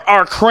are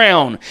our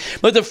crown.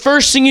 But the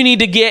first thing you need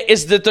to get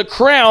is that the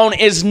crown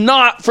is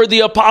not for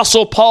the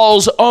Apostle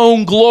Paul's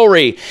own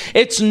glory.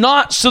 It's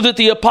not so that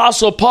the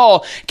Apostle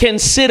Paul can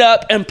sit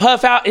up and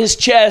puff out his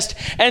chest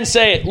and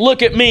say,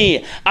 look at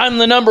me, I'm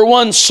the number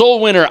one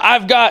soul winner.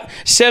 I've got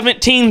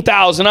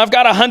 17,000. I've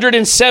got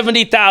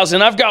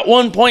 170,000. I've got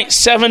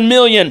 1.7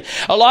 million.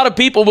 A lot of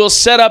people will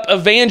set up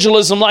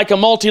evangelism like a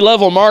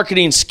multi-level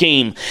marketing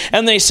scheme.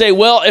 And they say,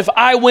 well, if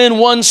I win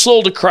one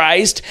soul to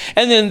Christ,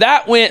 and then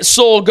that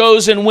soul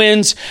goes and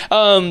wins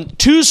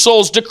 2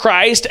 souls to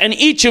Christ, and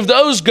each of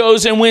those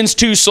goes and wins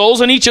 2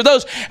 souls, and each of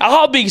those,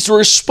 I'll be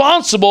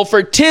responsible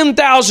for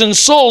 10,000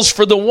 souls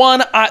for the one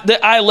that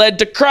I led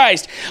to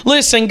Christ.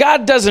 Listen,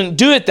 God doesn't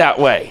do it that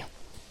way.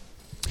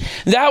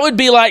 That would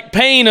be like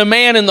paying a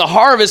man in the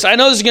harvest. I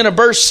know this is going to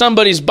burst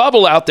somebody's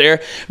bubble out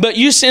there, but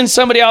you send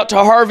somebody out to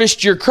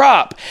harvest your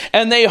crop,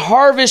 and they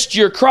harvest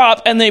your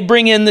crop, and they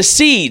bring in the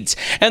seeds.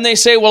 And they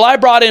say, well, I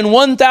brought in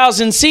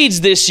 1,000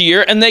 seeds this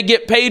year, and they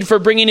get paid for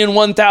bringing in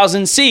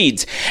 1,000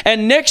 seeds.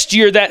 And next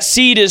year, that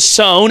seed is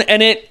sown,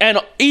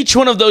 and each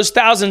one of those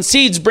 1,000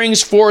 seeds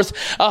brings forth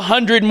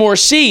 100 more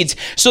seeds.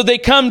 So they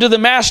come to the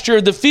master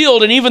of the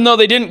field, and even though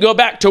they didn't go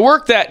back to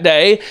work that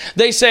day,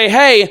 they say,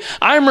 hey,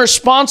 I'm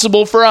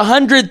responsible for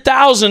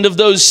 100,000 of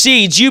those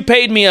seeds. You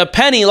paid me a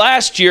penny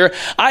last year.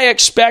 I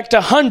expect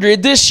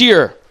 100 this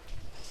year.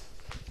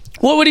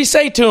 What would he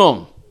say to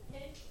him?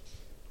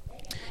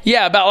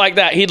 Yeah, about like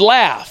that. He'd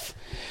laugh.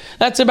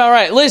 That's about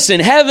right. Listen,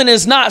 heaven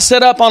is not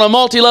set up on a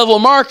multi-level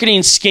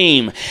marketing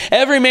scheme.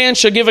 Every man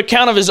shall give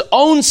account of his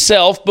own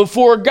self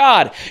before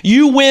God.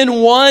 You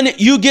win one,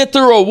 you get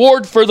the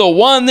reward for the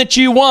one that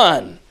you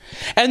won.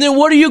 And then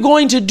what are you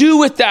going to do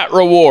with that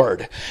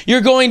reward?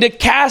 You're going to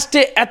cast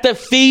it at the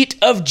feet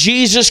of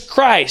Jesus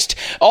Christ.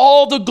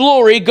 All the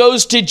glory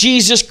goes to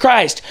Jesus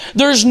Christ.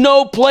 There's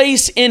no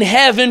place in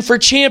heaven for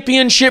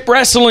championship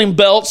wrestling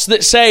belts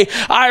that say,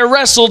 I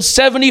wrestled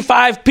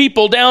 75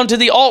 people down to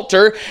the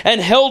altar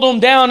and held them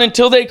down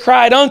until they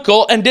cried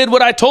uncle and did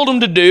what I told them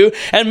to do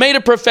and made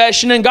a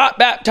profession and got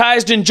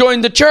baptized and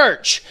joined the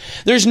church.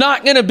 There's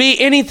not going to be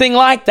anything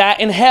like that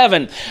in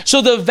heaven.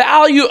 So the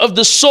value of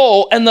the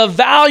soul and the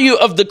value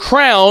of the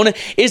crown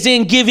is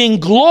in giving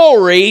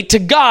glory to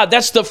God.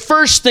 That's the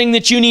first thing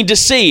that you need to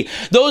see.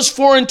 Those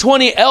 4 and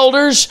 20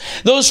 elders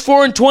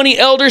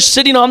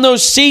sitting on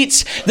those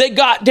seats, they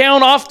got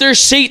down off their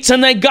seats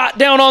and they got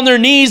down on their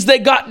knees, they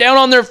got down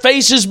on their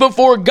faces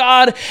before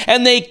God,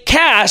 and they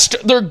cast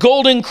their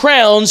golden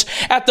crowns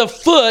at the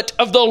foot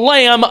of the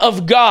Lamb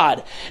of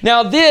God.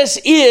 Now this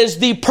is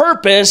the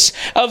purpose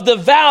of the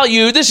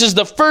value. This is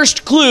the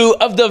first clue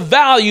of the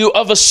value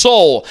of a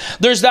soul.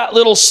 There's that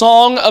little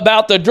song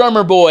about the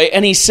drummer boy,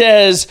 and he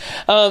says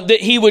that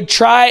he would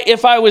try,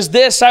 if I was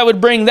this, I would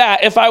bring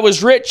that. If I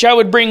was rich, I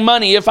would bring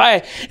money. If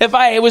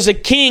I was a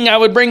king, I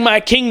would bring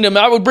my kingdom.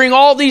 I would bring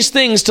all these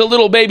things to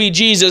little baby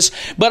Jesus,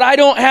 but I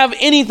don't have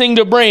anything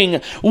to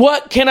bring.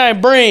 What can I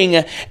bring?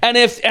 And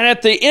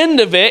at the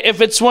end of it,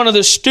 if it's one of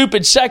the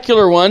stupid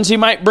secular ones, he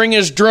might bring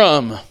his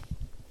drum.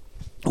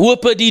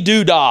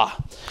 Whoop-a-dee-doo-dah.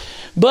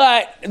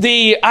 But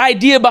the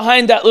idea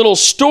behind that little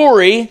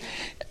story,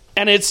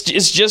 and it's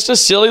just a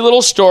silly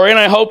little story, and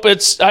I hope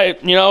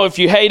if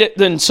you hate it,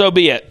 then so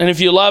be it. And if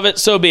you love it,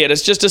 so be it.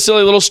 It's just a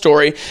silly little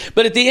story.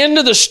 But at the end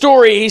of the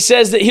story, he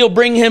says that he'll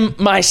bring him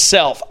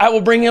myself. I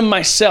will bring him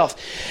myself.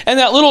 And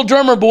that little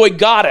drummer boy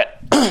got it.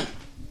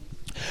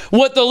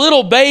 What the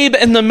little babe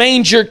in the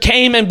manger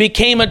came and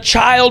became a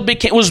child,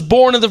 was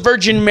born of the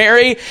Virgin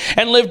Mary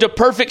and lived a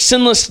perfect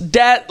sinless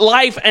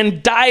life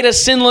and died a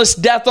sinless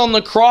death on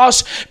the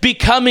cross,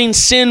 becoming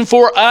sin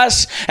for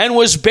us, and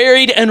was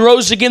buried and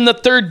rose again the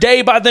 3rd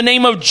day by the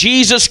name of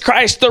Jesus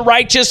Christ the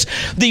righteous.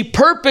 The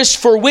purpose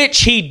for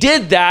which he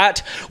did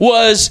that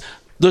was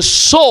the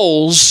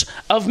souls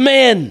of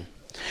men.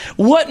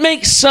 What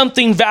makes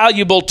something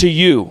valuable to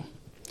you?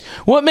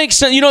 What makes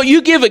sense?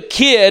 You give a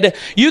kid,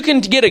 you can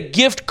get a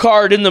gift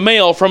card in the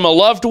mail from a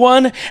loved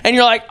one, and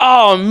you're like,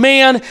 oh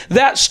man,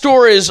 that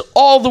store is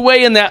all the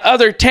way in that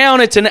other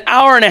town. It's an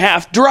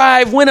hour-and-a-half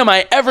drive. When am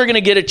I ever going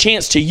to get a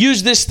chance to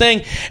use this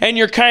thing? And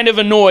you're kind of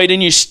annoyed,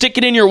 and you stick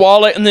it in your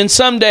wallet, and then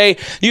someday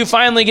you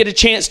finally get a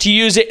chance to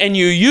use it, and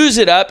you use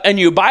it up, and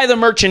you buy the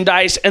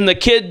merchandise, and the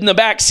kid in the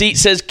back seat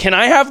says, can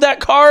I have that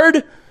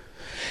card?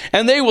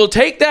 And they will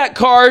take that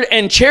card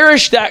and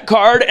cherish that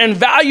card and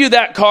value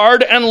that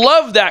card and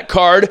love that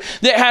card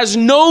that has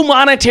no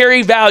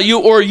monetary value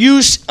or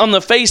use on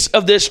the face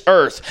of this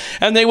earth.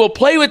 And they will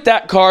play with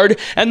that card,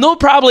 and they'll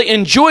probably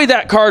enjoy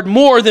that card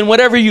more than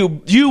whatever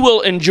you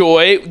will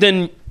enjoy.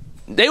 Then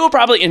they will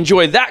probably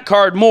enjoy that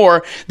card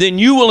more than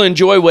you will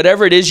enjoy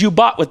whatever it is you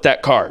bought with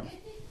that card.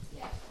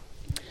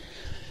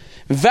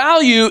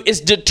 Value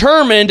is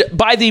determined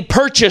by the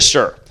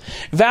purchaser.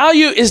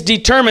 Value is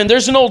determined.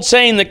 There's an old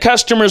saying, the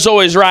customer's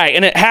always right,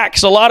 and it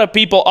hacks a lot of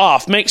people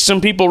off, makes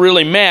some people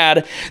really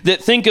mad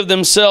that think of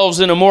themselves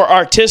in a more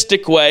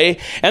artistic way,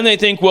 and they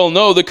think, well,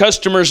 no, the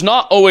customer's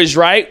not always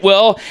right.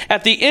 Well,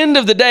 at the end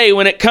of the day,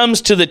 when it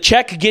comes to the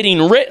check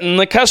getting written,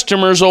 the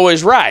customer's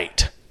always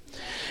right.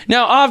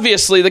 Now,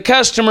 obviously, the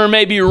customer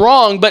may be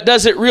wrong, but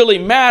does it really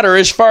matter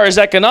as far as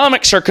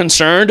economics are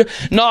concerned?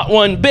 Not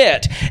one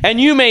bit.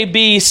 And you may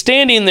be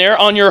standing there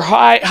on your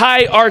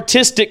high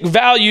artistic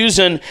values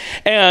and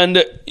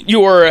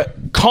your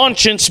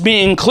conscience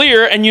being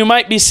clear, and you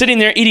might be sitting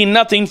there eating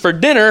nothing for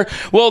dinner.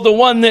 Well, the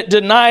one that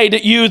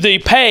denied you the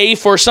pay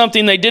for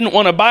something they didn't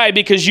want to buy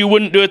because you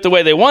wouldn't do it the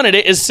way they wanted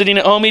it is sitting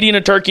at home eating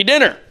a turkey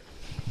dinner.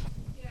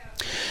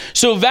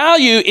 So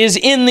value is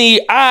in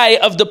the eye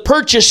of the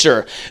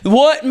purchaser.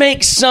 What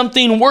makes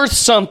something worth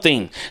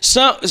something?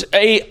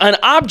 An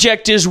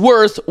object is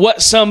worth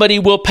what somebody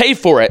will pay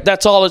for it.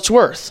 That's all it's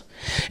worth.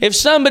 If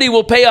somebody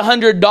will pay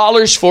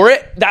 $100 for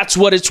it, that's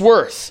what it's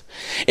worth.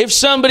 If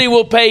somebody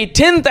will pay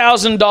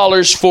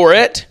 $10,000 for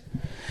it,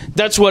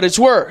 that's what it's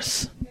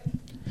worth.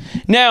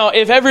 Now,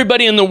 if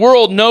everybody in the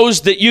world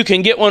knows that you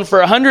can get one for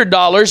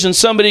 $100 and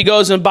somebody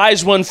goes and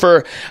buys one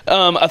for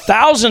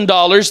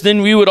 $1,000,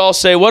 then we would all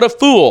say, what a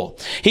fool.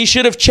 He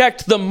should have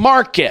checked the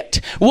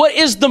market. What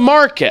is the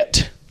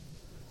market?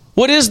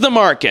 What is the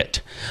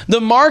market?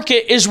 The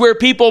market is where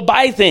people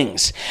buy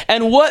things.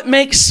 And what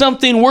makes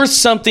something worth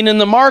something in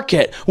the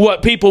market?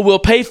 What people will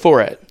pay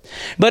for it.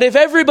 But if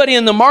everybody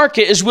in the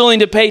market is willing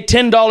to pay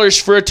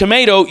 $10 for a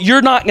tomato,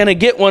 you're not going to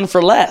get one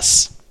for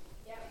less.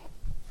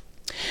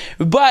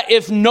 But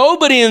if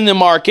nobody in the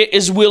market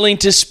is willing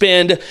to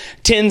spend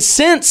 10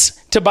 cents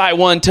to buy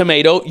one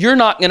tomato, you're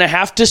not going to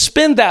have to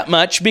spend that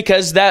much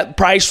because that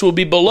price will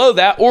be below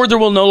that, or there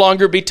will no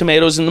longer be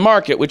tomatoes in the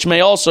market, which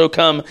may also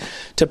come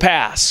to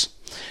pass.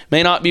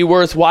 May not be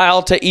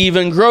worthwhile to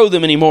even grow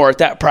them anymore at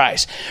that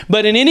price.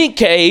 But in any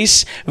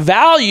case,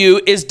 value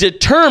is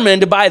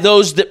determined by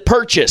those that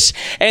purchase.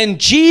 And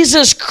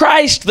Jesus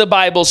Christ, the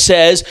Bible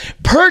says,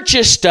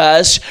 purchased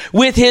us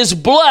with His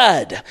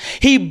blood.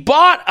 He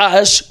bought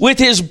us with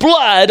His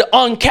blood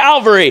on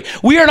Calvary.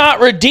 We are not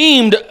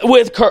redeemed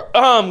with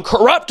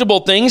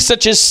corruptible things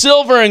such as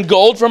silver and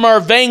gold from our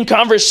vain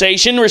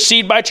conversation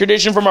received by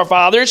tradition from our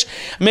fathers.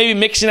 Maybe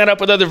mixing that up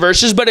with other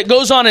verses, but it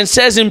goes on and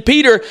says in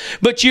Peter,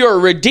 but you are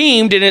redeemed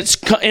in its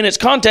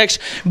context,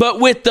 but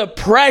with the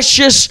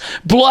precious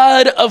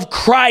blood of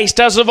Christ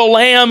as of a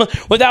lamb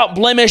without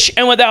blemish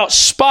and without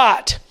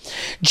spot.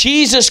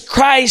 Jesus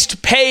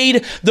Christ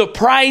paid the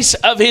price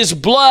of His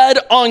blood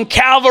on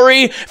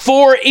Calvary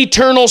for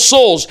eternal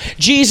souls.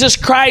 Jesus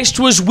Christ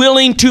was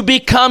willing to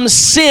become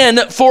sin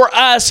for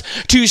us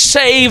to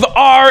save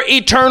our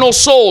eternal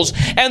souls.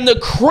 And the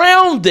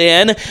crown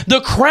then,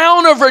 the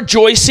crown of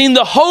rejoicing,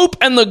 the hope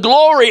and the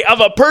glory of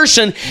a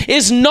person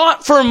is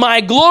not for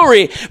my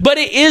glory, but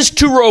it is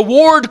to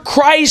reward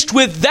Christ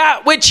with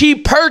that which He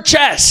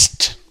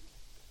purchased.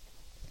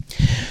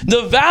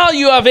 The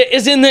value of it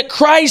is in that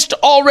Christ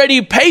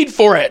already paid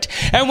for it.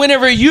 And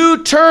whenever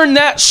you turn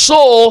that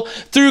soul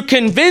through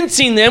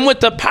convincing them with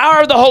the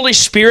power of the Holy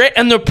Spirit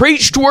and the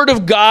preached word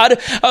of God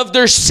of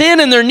their sin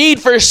and their need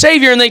for a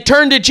Savior, and they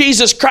turn to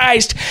Jesus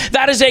Christ,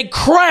 that is a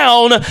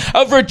crown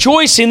of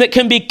rejoicing that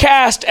can be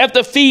cast at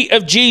the feet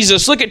of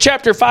Jesus. Look at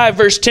chapter 5,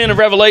 verse 10 of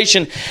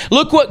Revelation.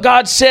 Look what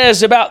God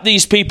says about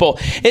these people.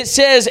 It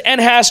says,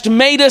 and hast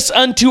made us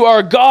unto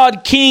our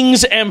God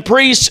kings and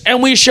priests,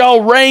 and we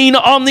shall reign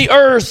on the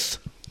earth.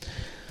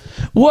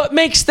 What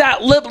makes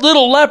that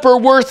little leper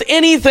worth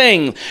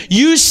anything?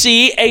 You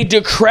see a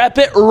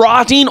decrepit,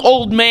 rotting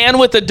old man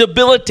with a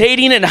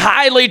debilitating and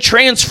highly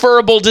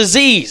transferable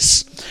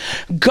disease.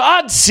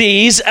 God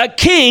sees a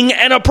king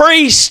and a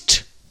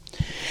priest.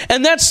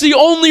 And that's the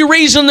only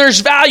reason there's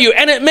value,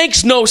 and it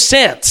makes no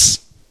sense.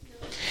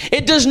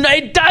 It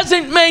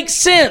doesn't make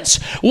sense.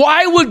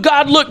 Why would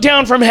God look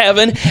down from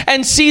heaven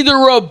and see the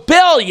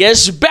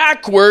rebellious,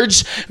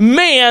 backwards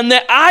man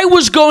that I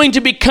was going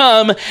to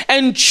become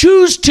and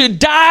choose to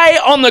die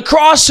on the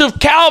cross of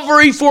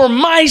Calvary for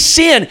my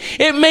sin?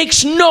 It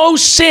makes no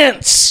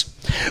sense.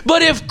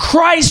 But if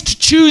Christ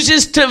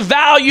chooses to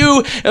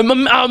value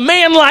a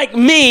man like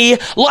me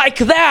like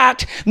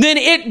that, then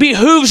it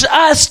behooves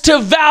us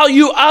to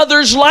value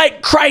others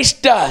like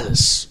Christ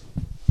does.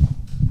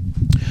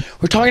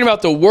 We're talking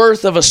about the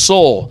worth of a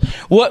soul.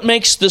 What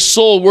makes the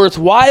soul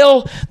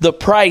worthwhile? The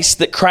price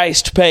that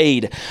Christ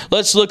paid.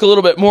 Let's look a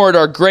little bit more at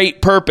our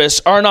great purpose.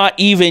 Are not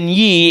even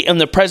ye in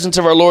the presence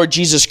of our Lord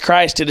Jesus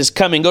Christ? It is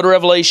coming. Go to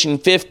Revelation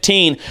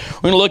 15.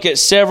 We're going to look at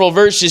several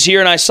verses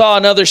here. And I saw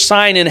another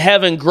sign in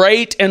heaven,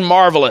 great and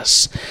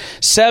marvelous.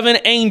 7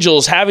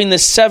 angels having the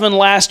 7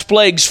 last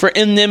plagues, for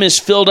in them is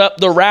filled up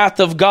the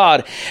wrath of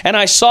God. And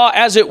I saw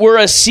as it were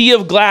a sea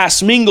of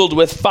glass mingled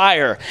with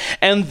fire.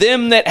 And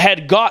them that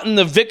had gotten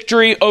the victory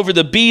victory over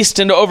the beast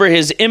and over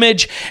his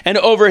image and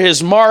over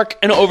his mark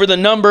and over the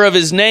number of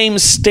his name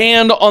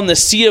stand on the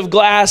sea of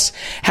glass,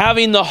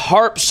 having the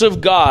harps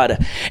of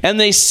God. And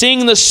they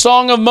sing the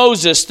song of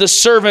Moses, the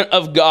servant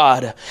of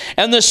God,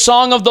 and the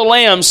song of the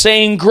Lamb,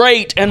 saying,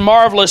 Great and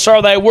marvelous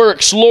are thy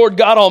works, Lord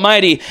God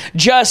Almighty.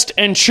 Just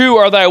and true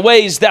are thy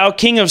ways, thou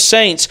King of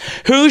saints.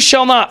 Who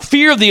shall not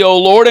fear thee, O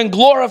Lord, and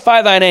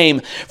glorify thy name?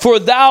 For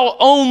thou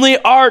only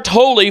art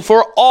holy,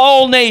 for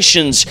all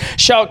nations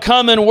shall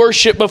come and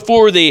worship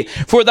before thee,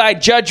 for thy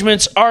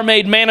judgments are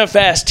made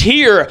manifest.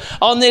 Here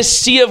on this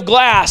sea of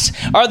glass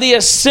are the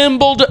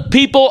assembled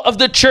people of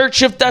the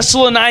church of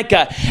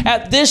Thessalonica.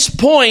 At this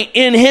point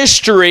in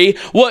history,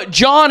 what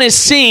John is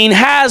seeing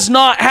has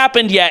not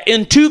happened yet.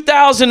 In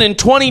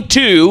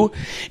 2022,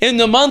 in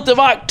the month of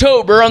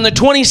October, on the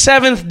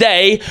 27th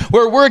day,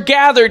 where we're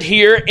gathered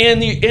here in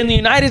the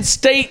United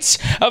States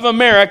of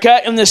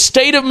America, in the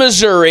state of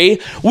Missouri,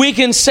 we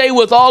can say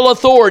with all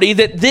authority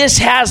that this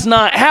has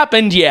not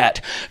happened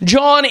yet.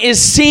 John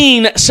is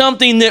seeing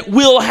something that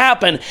will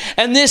happen.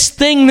 And this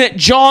thing that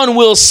John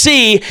will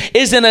see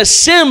is an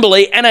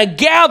assembly and a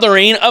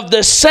gathering of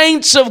the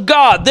saints of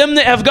God, them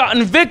that have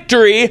gotten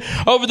victory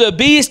over the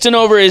beast and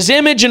over his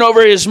image and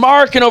over his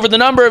mark and over the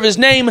number of his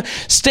name,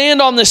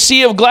 stand on the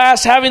sea of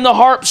glass having the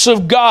harps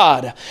of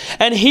God.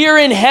 And here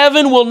in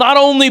heaven will not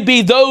only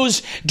be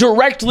those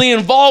directly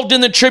involved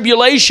in the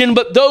tribulation,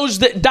 but those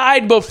that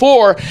died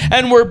before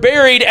and were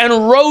buried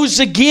and rose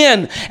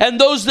again, and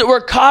those that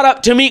were caught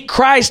up to meet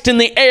Christ in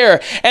the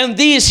air. And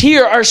these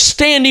here are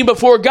standing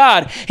before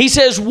God. He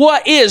says,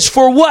 what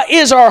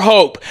is our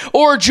hope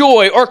or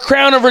joy or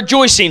crown of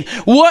rejoicing?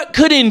 What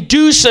could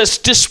induce us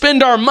to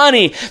spend our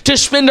money, to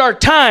spend our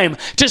time,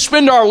 to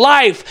spend our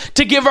life,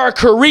 to give our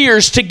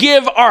careers, to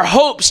give our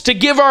hopes, to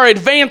give our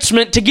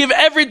advancement, to give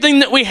everything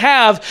that we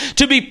have,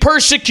 to be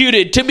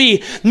persecuted, to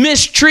be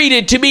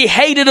mistreated, to be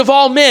hated of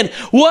all men?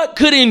 What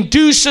could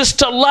induce us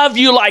to love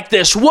you like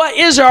this? What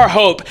is our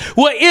hope?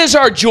 What is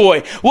our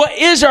joy? What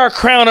is our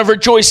crown of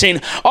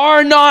rejoicing?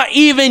 Are not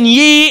even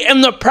ye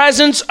in the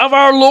presence of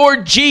our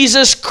Lord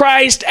Jesus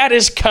Christ at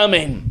his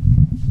coming?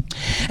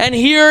 And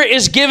here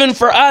is given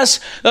for us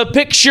a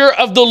picture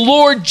of the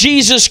Lord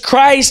Jesus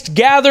Christ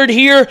gathered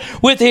here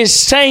with his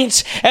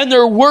saints, and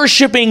they're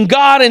worshiping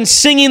God and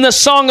singing the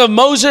song of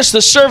Moses,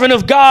 the servant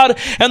of God,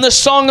 and the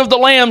song of the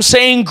Lamb,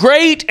 saying,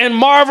 Great and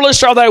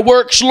marvelous are thy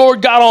works,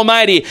 Lord God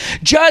Almighty.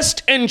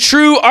 Just and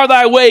true are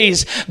thy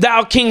ways,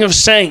 thou King of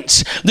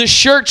saints. The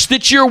shirts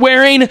that you're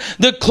wearing,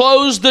 the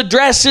clothes, the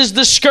dresses,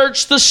 the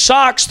skirts, the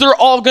socks, they're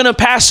all going to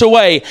pass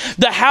away.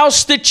 The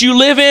house that you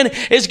live in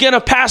is going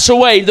to pass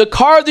away. The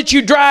car that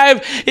you drive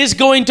is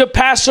going to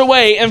pass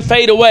away and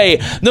fade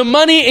away. The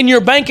money in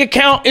your bank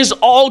account is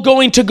all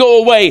going to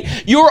go away.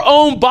 Your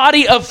own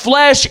body of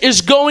flesh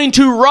is going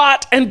to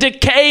rot and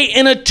decay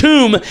in a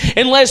tomb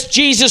unless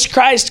Jesus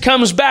Christ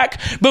comes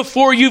back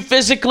before you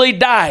physically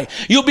die.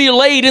 You'll be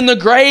laid in the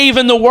grave,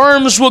 and the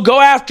worms will go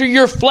after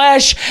your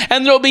flesh,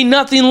 and there'll be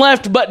nothing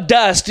left but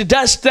dust.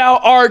 Dust thou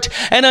art,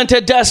 and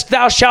unto dust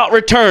thou shalt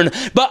return.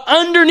 But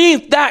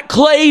underneath that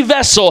clay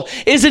vessel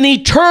is an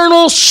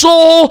eternal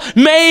soul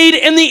made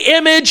in the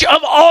image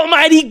of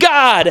Almighty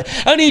God,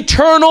 an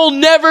eternal,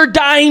 never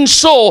dying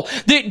soul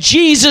that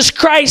Jesus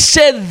Christ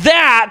said,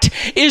 that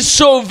is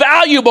so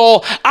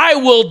valuable, I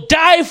will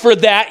die for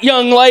that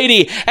young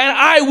lady, and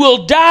I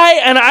will die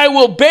and I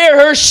will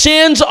bear her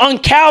sins on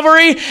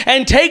Calvary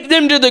and take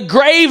them to the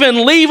grave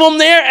and leave them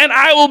there, and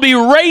I will be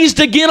raised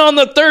again on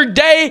the third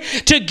day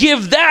to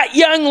give that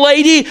young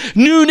lady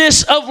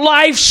newness of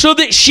life so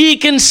that she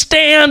can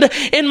stand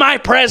in my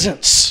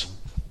presence.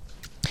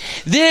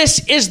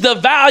 This is the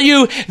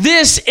value.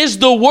 This is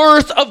the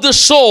worth of the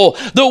soul.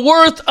 The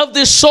worth of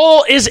the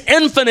soul is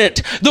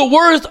infinite. The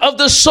worth of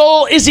the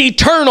soul is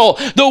eternal.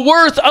 The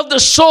worth of the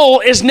soul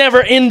is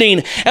never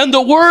ending. And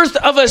the worth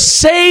of a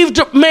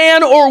saved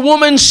man or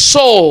woman's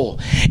soul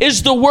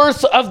is the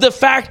worth of the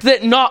fact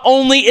that not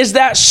only is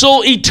that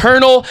soul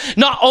eternal,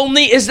 not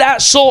only is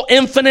that soul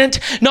infinite,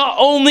 not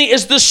only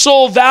is the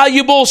soul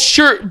valuable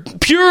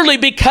purely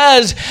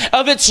because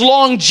of its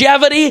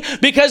longevity,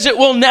 because it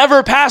will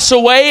never pass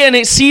away and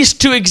it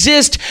ceased to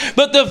exist,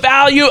 but the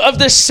value of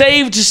the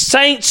saved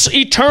saint's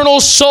eternal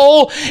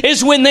soul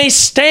is when they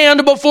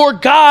stand before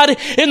God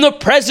in the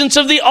presence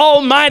of the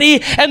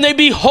Almighty and they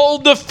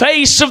behold the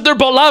face of their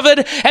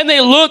beloved, and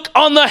they look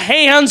on the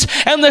hands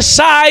and the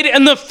side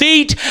and the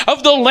feet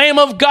of the Lamb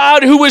of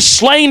God who was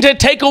slain to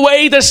take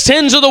away the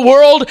sins of the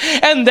world,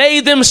 and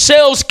they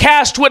themselves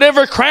cast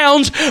whatever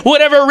crowns,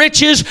 whatever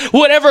riches,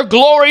 whatever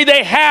glory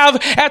they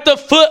have at the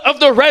foot of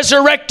the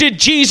resurrected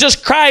Jesus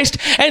Christ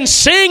and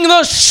sing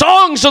the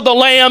songs of the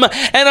Lamb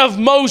and of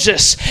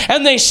Moses.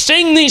 And they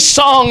sing these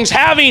songs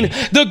having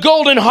the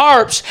golden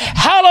harps.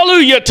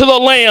 Hallelujah to the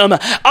Lamb.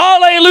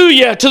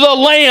 Alleluia to the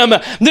Lamb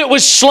that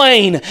was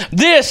slain.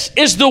 This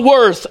is the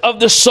worth of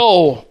the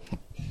soul.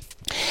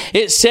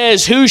 It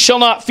says, who shall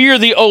not fear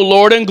thee, O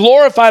Lord, and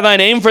glorify thy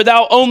name, for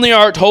thou only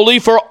art holy,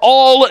 for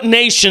all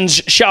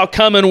nations shall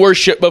come and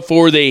worship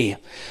before thee.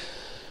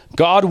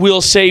 God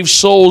will save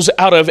souls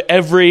out of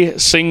every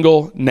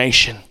single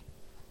nation.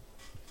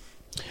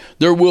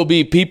 There will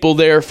be people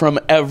there from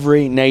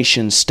every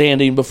nation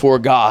standing before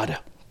God.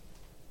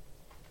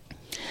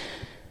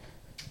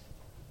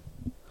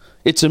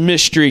 It's a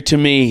mystery to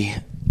me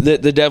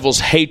that the devil's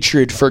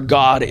hatred for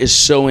God is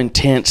so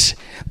intense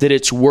that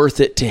it's worth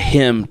it to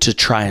him to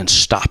try and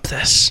stop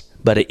this.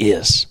 But it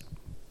is.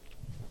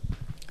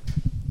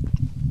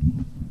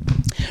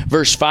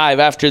 Verse 5,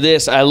 after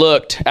that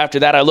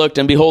I looked,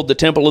 and behold, the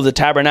temple of the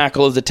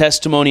tabernacle of the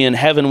testimony in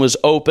heaven was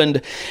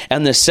opened,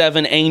 and the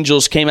 7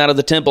 angels came out of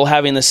the temple,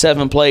 having the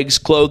 7 plagues,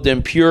 clothed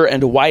in pure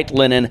and white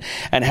linen,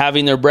 and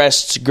having their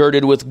breasts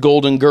girded with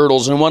golden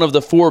girdles. And one of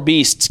the 4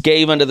 beasts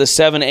gave unto the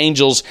 7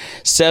 angels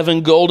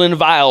 7 golden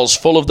vials,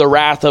 full of the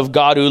wrath of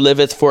God who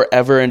liveth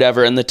forever and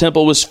ever. And the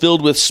temple was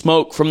filled with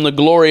smoke from the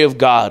glory of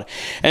God,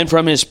 and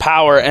from his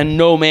power, and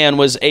no man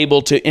was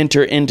able to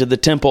enter into the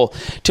temple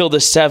till the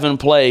 7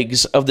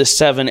 plagues of the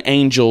 7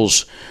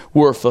 angels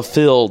were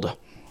fulfilled.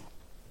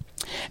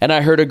 And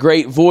I heard a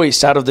great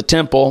voice out of the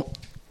temple.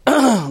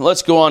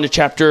 Let's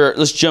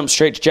jump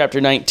straight to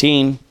chapter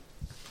 19. I'm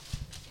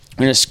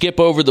going to skip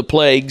over the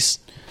plagues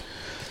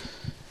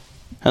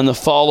and the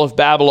fall of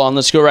Babylon.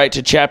 Let's go right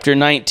to chapter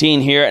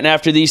 19 here. And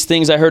after these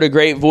things I heard a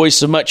great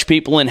voice of much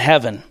people in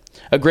heaven.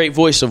 A great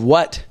voice of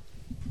what?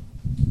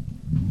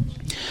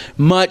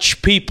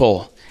 Much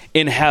people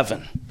in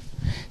heaven,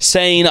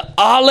 saying,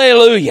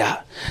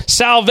 Alleluia!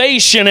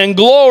 Salvation and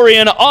glory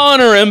and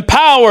honor and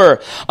power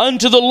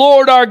unto the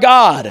Lord our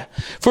God.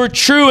 For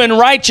true and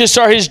righteous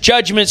are his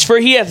judgments, for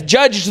he hath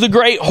judged the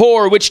great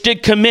whore which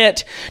did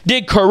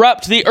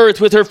corrupt the earth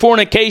with her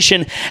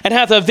fornication, and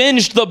hath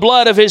avenged the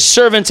blood of his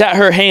servants at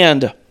her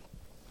hand.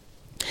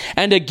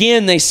 And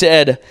again they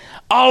said,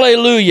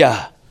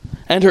 Alleluia!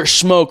 And her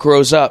smoke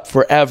rose up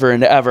forever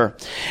and ever.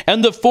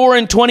 And the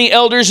 24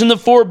 elders and the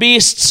 4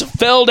 beasts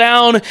fell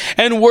down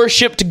and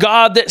worshipped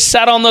God that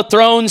sat on the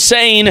throne,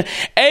 saying,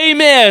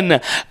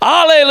 Amen,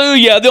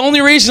 Alleluia. The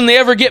only reason they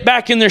ever get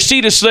back in their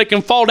seat is so they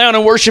can fall down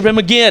and worship him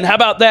again. How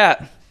about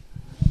that?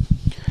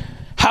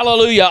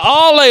 Hallelujah,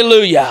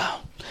 Alleluia.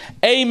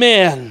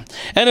 Amen.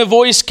 And a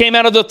voice came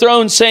out of the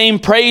throne saying,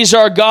 Praise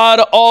our God,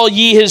 all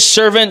ye his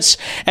servants,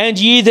 and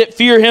ye that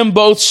fear him,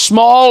 both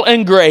small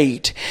and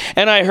great.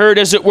 And I heard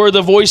as it were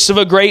the voice of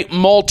a great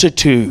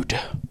multitude.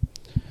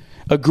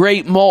 A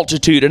great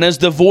multitude, and as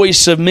the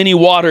voice of many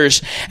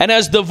waters, and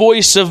as the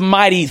voice of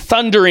mighty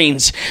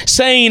thunderings,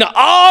 saying,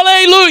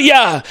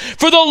 Alleluia!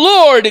 For the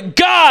Lord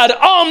God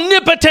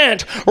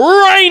omnipotent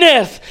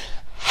reigneth.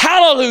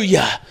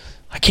 Hallelujah!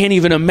 I can't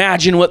even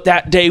imagine what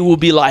that day will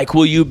be like.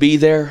 Will you be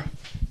there?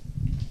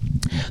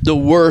 The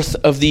worth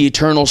of the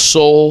eternal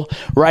soul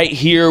right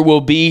here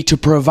will be to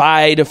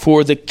provide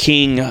for the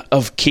King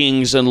of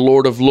kings and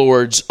Lord of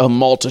lords a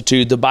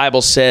multitude. The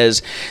Bible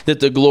says that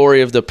the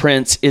glory of the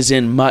prince is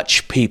in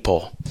much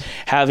people,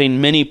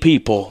 having many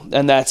people.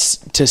 And that's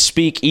to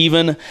speak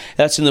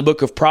that's in the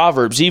book of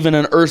Proverbs, even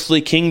an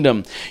earthly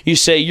kingdom. You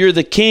say, you're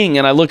the king,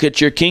 and I look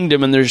at your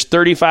kingdom and there's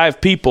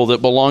 35 people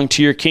that belong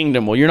to your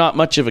kingdom. Well, you're not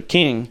much of a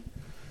king.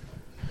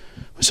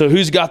 So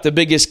who's got the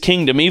biggest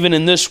kingdom? Even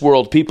in this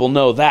world, people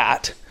know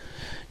that.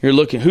 You're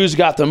looking, who's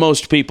got the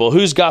most people?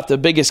 Who's got the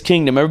biggest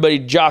kingdom? Everybody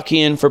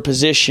jockeying for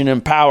position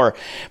and power.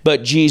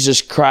 But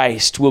Jesus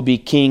Christ will be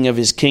king of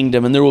his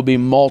kingdom. And there will be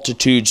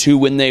multitudes who,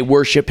 when they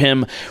worship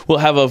him, will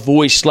have a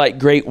voice like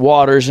great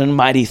waters and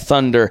mighty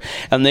thunder.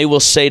 And they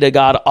will say to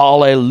God,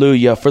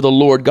 Alleluia, for the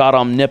Lord God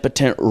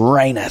omnipotent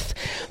reigneth.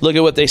 Look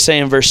at what they say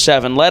in verse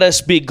 7. Let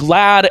us be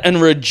glad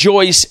and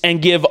rejoice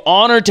and give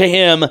honor to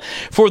him,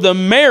 for the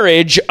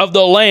marriage of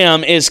the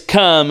Lamb is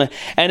come,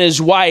 and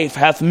his wife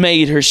hath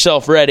made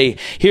herself ready.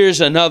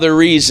 Here's another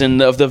reason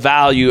of the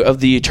value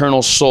of the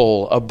eternal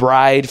soul, a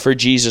bride for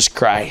Jesus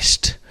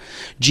Christ.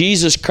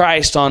 Jesus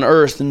Christ on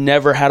earth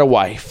never had a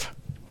wife.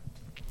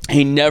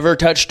 He never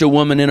touched a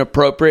woman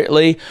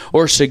inappropriately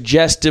or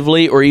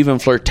suggestively or even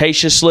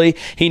flirtatiously.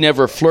 He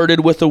never flirted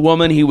with a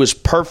woman. He was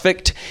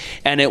perfect.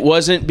 And it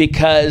wasn't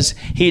because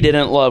he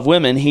didn't love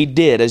women. He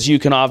did, as you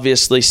can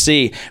obviously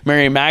see.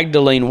 Mary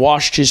Magdalene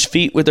washed his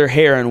feet with her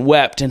hair and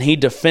wept, and he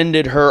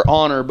defended her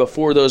honor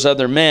before those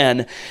other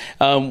men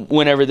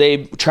whenever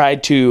they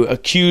tried to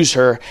accuse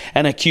her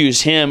and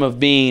accuse him of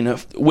being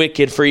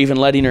wicked for even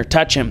letting her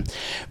touch him.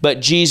 But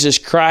Jesus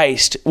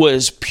Christ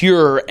was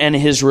pure in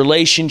his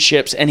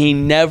relationships, and he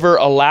never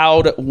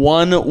allowed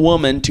one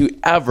woman to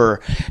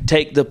ever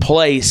take the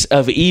place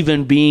of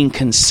even being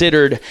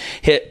considered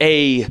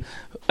a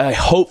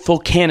hopeful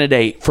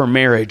candidate for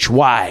marriage.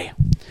 Why?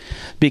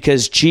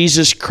 Because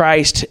Jesus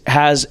Christ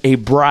has a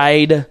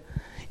bride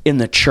in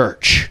the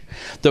church.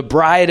 The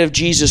bride of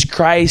Jesus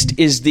Christ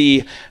is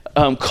the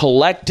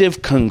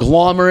collective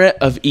conglomerate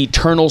of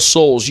eternal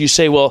souls. You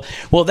say, well,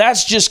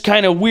 that's just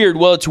kind of weird.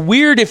 Well, it's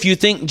weird if you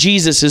think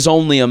Jesus is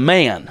only a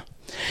man.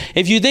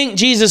 If you think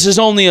Jesus is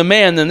only a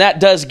man, then that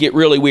does get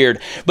really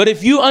weird. But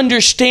if you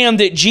understand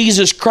that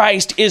Jesus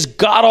Christ is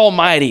God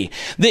Almighty,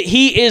 that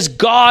He is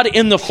God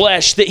in the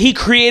flesh, that He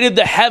created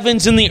the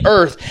heavens and the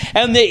earth,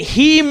 and that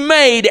He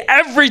made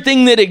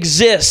everything that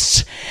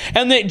exists,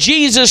 and that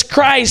Jesus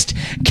Christ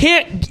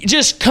can't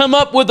just come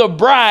up with a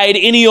bride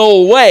any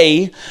old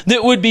way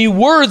that would be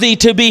worthy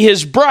to be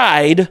His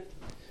bride.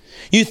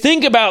 You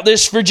think about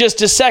this for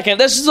just a second.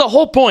 This is the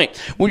whole point.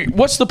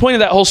 What's the point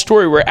of that whole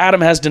story where Adam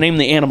has to name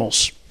the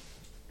animals?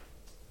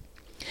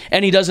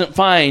 And he doesn't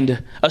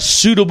find a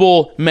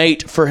suitable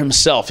mate for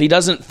himself. He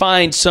doesn't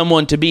find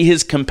someone to be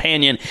his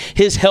companion,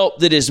 his help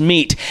that is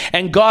meet.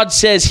 And God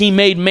says He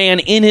made man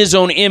in His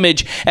own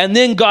image. And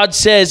then God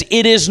says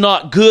it is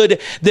not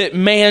good that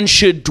man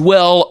should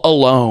dwell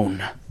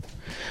alone.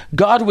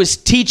 God was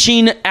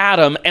teaching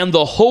Adam and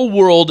the whole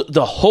world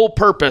the whole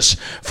purpose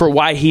for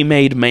why He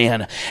made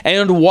man,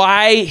 and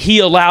why He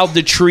allowed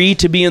the tree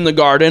to be in the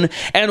garden,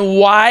 and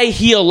why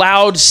He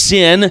allowed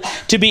sin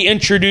to be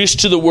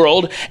introduced to the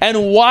world,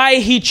 and why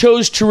He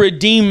chose to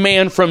redeem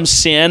man from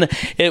sin.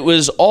 It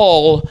was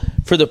all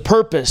for the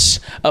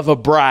purpose of a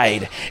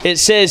bride. It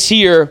says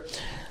here,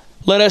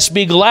 let us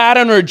be glad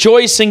and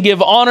rejoice and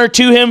give honor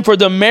to Him, for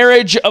the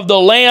marriage of the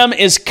Lamb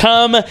is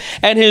come,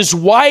 and His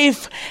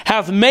wife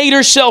hath made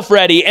herself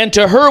ready. And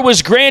to her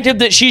was granted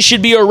that she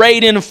should be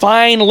arrayed in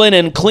fine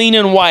linen, clean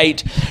and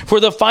white. For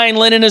the fine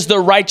linen is the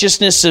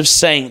righteousness of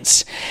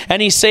saints.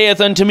 And He saith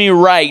unto me,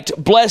 Right,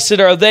 blessed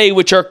are they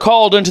which are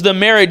called unto the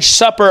marriage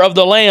supper of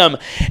the Lamb.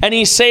 And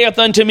He saith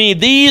unto me,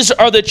 These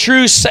are the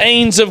true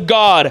sayings of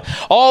God.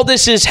 All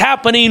this is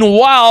happening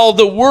while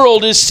the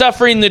world is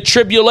suffering the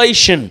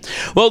tribulation.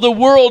 Well, the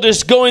world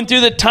is going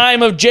through the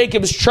time of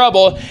Jacob's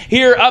trouble.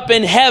 Here up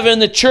in heaven,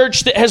 the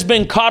church that has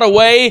been caught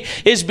away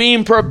is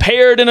being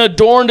prepared and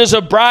adorned as a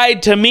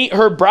bride to meet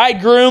her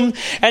bridegroom.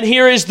 And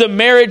here is the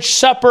marriage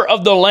supper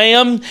of the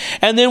Lamb.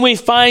 And then we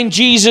find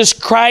Jesus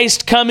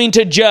Christ coming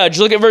to judge.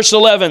 Look at verse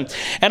 11.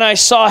 And I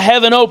saw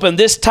heaven open.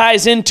 This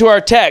ties into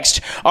our text.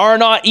 Are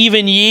not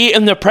even ye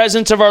in the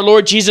presence of our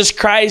Lord Jesus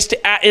Christ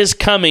at His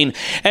coming?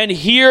 And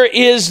here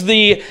is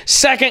the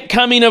second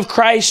coming of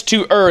Christ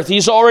to earth.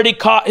 He's already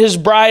caught His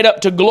bride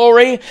up to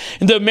glory.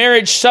 The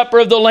marriage supper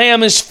of the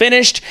Lamb is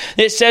finished.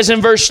 It says in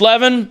verse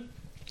 11,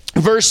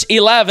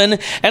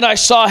 and I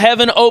saw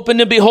heaven open,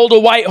 and behold a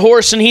white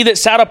horse, and he that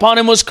sat upon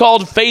him was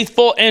called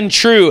Faithful and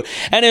True,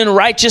 and in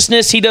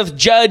righteousness he doth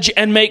judge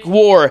and make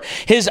war.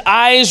 His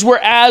eyes were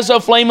as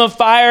a flame of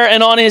fire,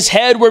 and on his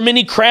head were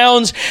many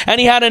crowns, and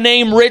he had a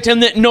name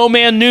written that no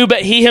man knew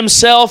but he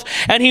himself,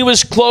 and he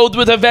was clothed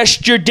with a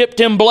vesture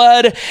dipped in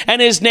blood,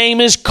 and his name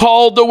is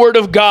called the Word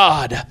of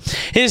God.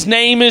 His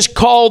name is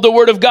called the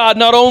Word of God.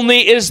 Not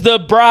only is the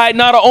bride,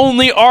 not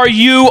only are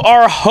you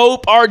our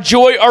hope, our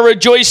joy, our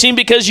rejoicing,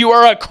 because you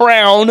are a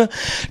crown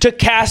to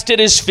cast at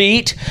His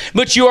feet,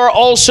 but you are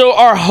also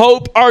our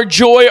hope, our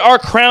joy, our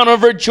crown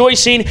of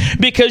rejoicing,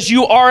 because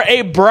you are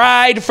a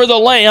bride for the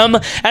Lamb.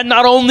 And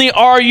not only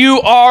are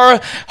you our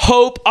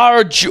hope,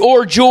 our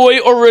joy,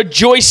 or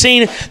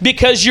rejoicing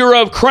because you're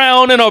a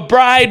crown and a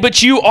bride,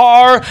 but you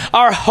are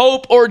our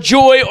hope or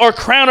joy or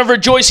crown of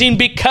rejoicing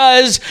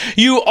because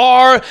you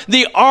are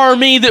the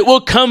army that will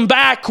come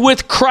back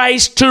with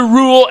Christ to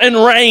rule and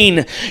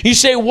reign. You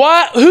say,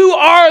 what? Who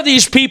are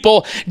these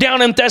people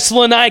down in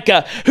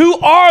Thessalonica?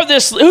 Who's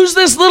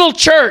this little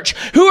church?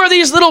 Who are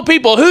these little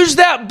people? Who's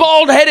that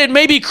bald-headed,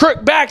 maybe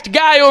crook-backed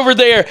guy over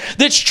there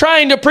that's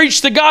trying to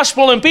preach the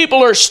gospel and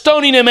people are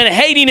stoning him and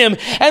hating him?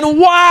 And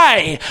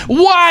why?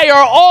 Why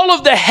are all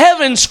of the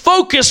heavens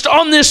focused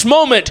on this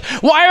moment?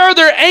 Why are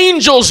there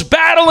angels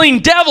battling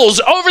devils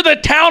over the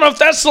town of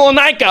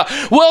Thessalonica?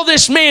 Well,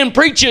 this man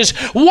preaches.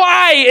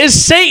 Why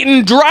is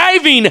Satan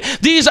driving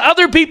these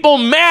other people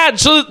mad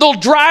so that they'll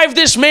drive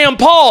this man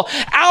Paul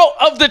out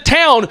of the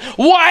town?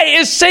 Why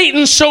is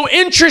Satan so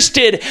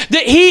interested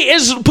that he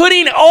is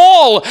putting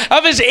all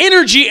of his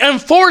energy and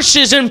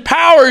forces and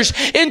powers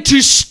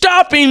into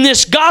stopping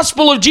this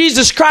gospel of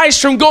Jesus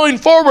Christ from going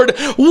forward?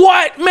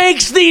 What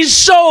makes these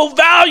so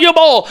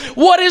valuable?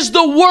 What is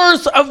the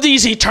worth of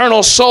these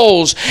eternal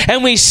souls?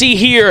 And we see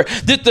here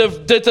that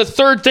the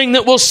third thing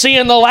that we'll see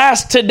in the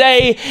last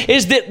today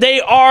is that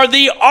they are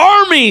the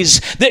armies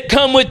that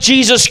come with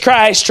Jesus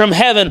Christ from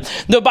heaven.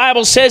 The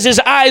Bible says his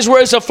eyes were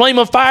as a flame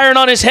of fire, and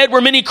on his head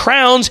were many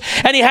crowns,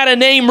 and he had a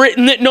name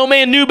written that no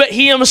man knew but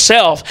he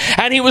himself.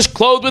 And he was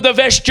clothed with a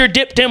vesture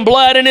dipped in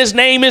blood, and his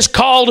name is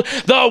called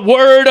the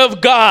Word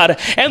of God.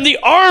 And the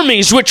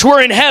armies which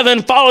were in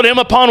heaven followed him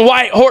upon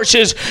white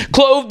horses,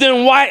 clothed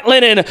in white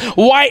linen,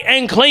 white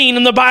and clean.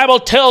 And the Bible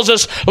tells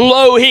us,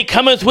 lo, he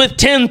cometh with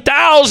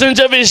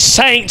 10,000s of his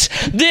saints.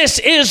 This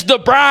is the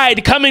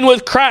bride coming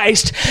with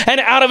Christ. And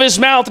out of his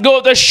mouth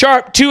goeth a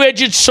sharp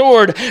two-edged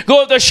sword.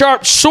 Goeth a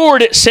sharp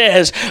sword, it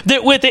says,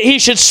 that with it he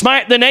should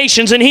smite the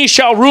nations, and he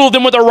shall rule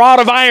them with a rod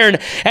of iron,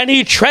 and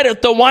he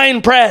treadeth the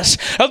winepress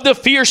of the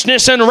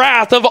fierceness and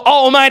wrath of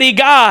Almighty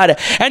God.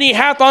 And he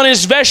hath on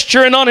his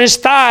vesture and on his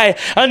thigh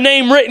a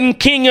name written,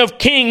 King of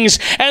Kings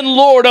and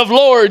Lord of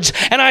Lords.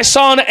 And I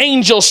saw an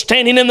angel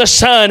standing in the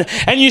sun,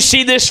 and you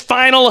see this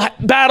final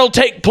battle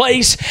take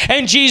place,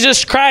 and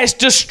Jesus Christ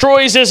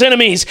destroys his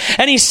enemies,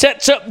 and he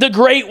sets up the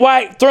great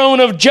white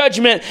throne of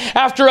judgment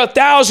after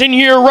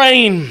 1,000-year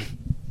reign.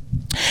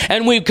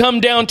 And we've come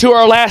down to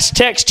our last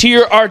text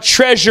here, our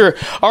treasure,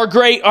 our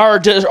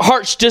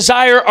heart's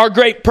desire, our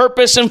great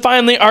purpose, and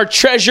finally our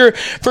treasure.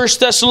 1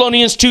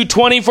 Thessalonians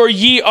 2:20, for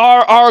ye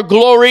are our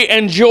glory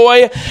and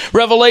joy.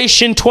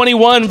 Revelation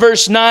 21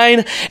 verse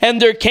 9,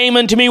 and there came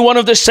unto me one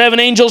of the 7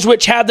 angels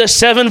which had the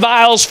 7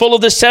 vials full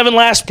of the 7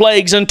 last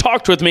plagues, and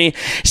talked with me,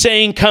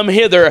 saying, come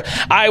hither,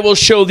 I will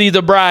show thee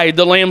the bride,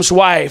 the Lamb's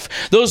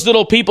wife. Those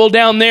little people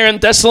down there in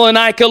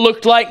Thessalonica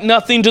looked like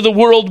nothing to the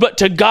world, but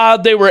to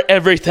God they were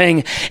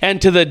everything.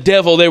 And to the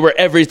devil they were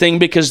everything,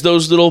 because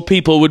those little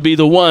people would be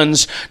the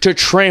ones to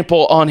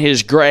trample on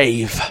his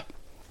grave.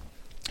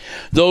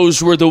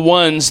 Those were the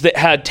ones that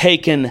had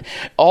taken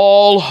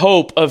all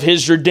hope of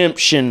his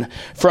redemption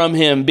from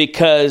him,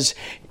 because,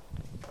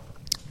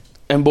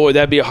 and boy,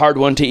 that'd be a hard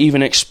one to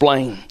even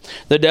explain.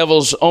 The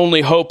devil's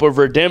only hope of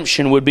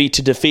redemption would be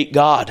to defeat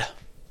God.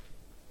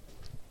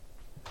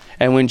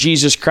 And when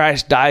Jesus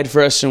Christ died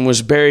for us and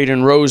was buried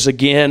and rose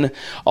again,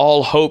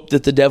 all hope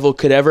that the devil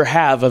could ever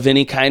have of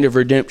any kind of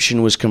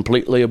redemption was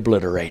completely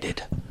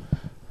obliterated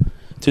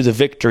through the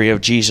victory of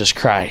Jesus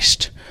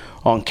Christ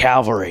on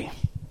Calvary.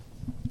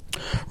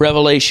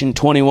 Revelation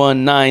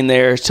 21:9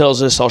 there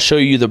tells us, I'll show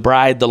you the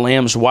bride, the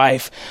Lamb's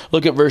wife.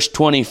 Look at verse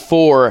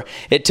 24.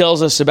 It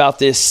tells us about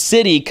this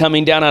city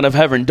coming down out of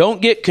heaven.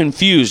 Don't get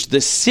confused. The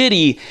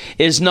city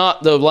is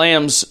not the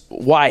Lamb's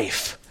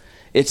wife.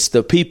 It's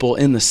the people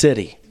in the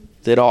city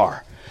that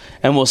are.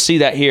 And we'll see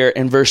that here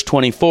in verse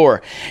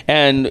 24.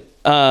 And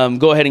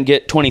go ahead and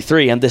get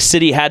 23. And the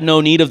city had no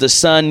need of the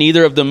sun,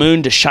 neither of the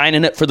moon to shine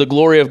in it, for the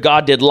glory of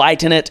God did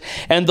lighten it,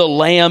 and the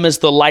Lamb is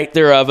the light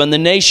thereof. And the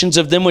nations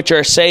of them which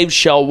are saved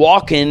shall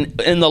walk in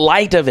the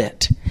light of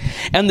it.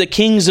 And the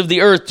kings of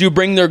the earth do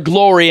bring their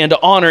glory and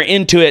honor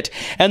into it.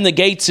 And the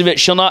gates of it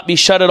shall not be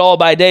shut at all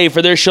by day,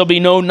 for there shall be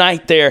no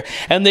night there.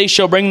 And they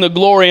shall bring the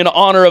glory and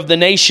honor of the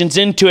nations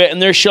into it.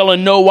 And there shall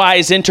in no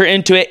wise enter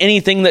into it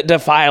anything that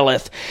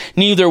defileth,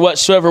 neither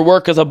whatsoever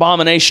worketh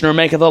abomination or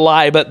maketh a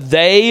lie. But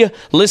they,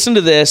 listen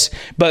to this,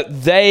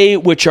 but they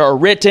which are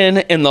written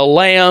in the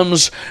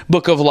Lamb's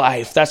book of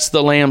life. That's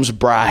the Lamb's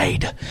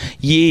bride.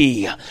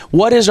 Ye.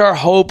 What is our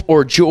hope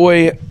or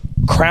joy,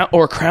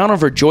 crown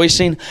of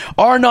rejoicing?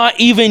 Are not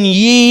even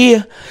ye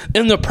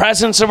in the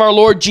presence of our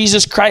Lord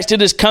Jesus Christ?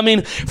 It is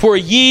coming, for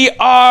ye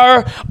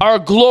are our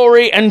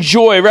glory and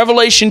joy.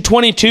 Revelation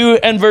 22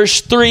 and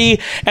verse 3,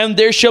 and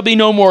there shall be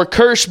no more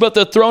curse, but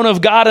the throne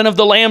of God and of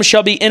the Lamb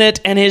shall be in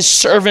it, and his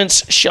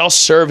servants shall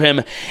serve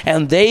him,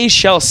 and they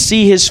shall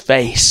see his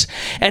face,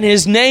 and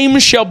his name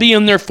shall be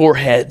in their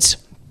foreheads.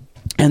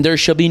 And there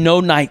shall be no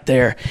night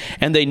there,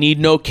 and they need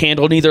no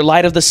candle, neither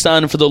light of the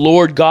sun, for the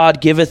Lord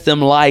God giveth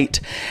them light,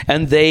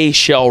 and they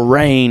shall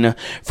reign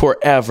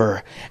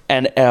forever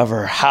and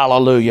ever.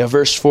 Hallelujah.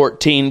 Verse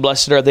 14,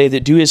 blessed are they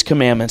that do his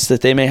commandments, that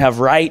they may have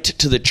right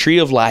to the tree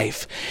of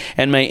life,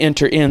 and may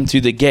enter in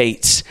through the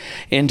gates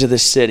into the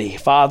city.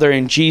 Father,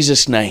 in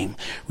Jesus' name,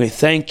 we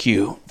thank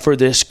you for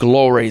this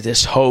glory,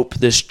 this hope,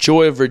 this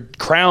joy of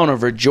crown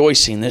of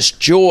rejoicing, this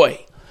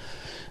joy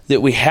that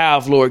we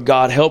have, Lord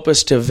God. Help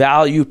us to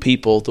value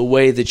people the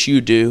way that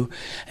you do,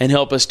 and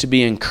help us to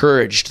be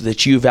encouraged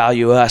that you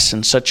value us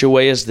in such a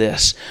way as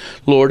this.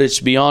 Lord,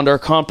 it's beyond our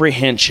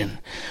comprehension.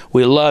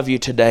 We love you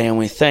today, and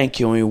we thank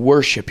you, and we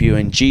worship you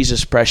in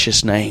Jesus'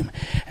 precious name,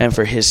 and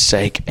for his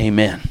sake,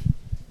 amen.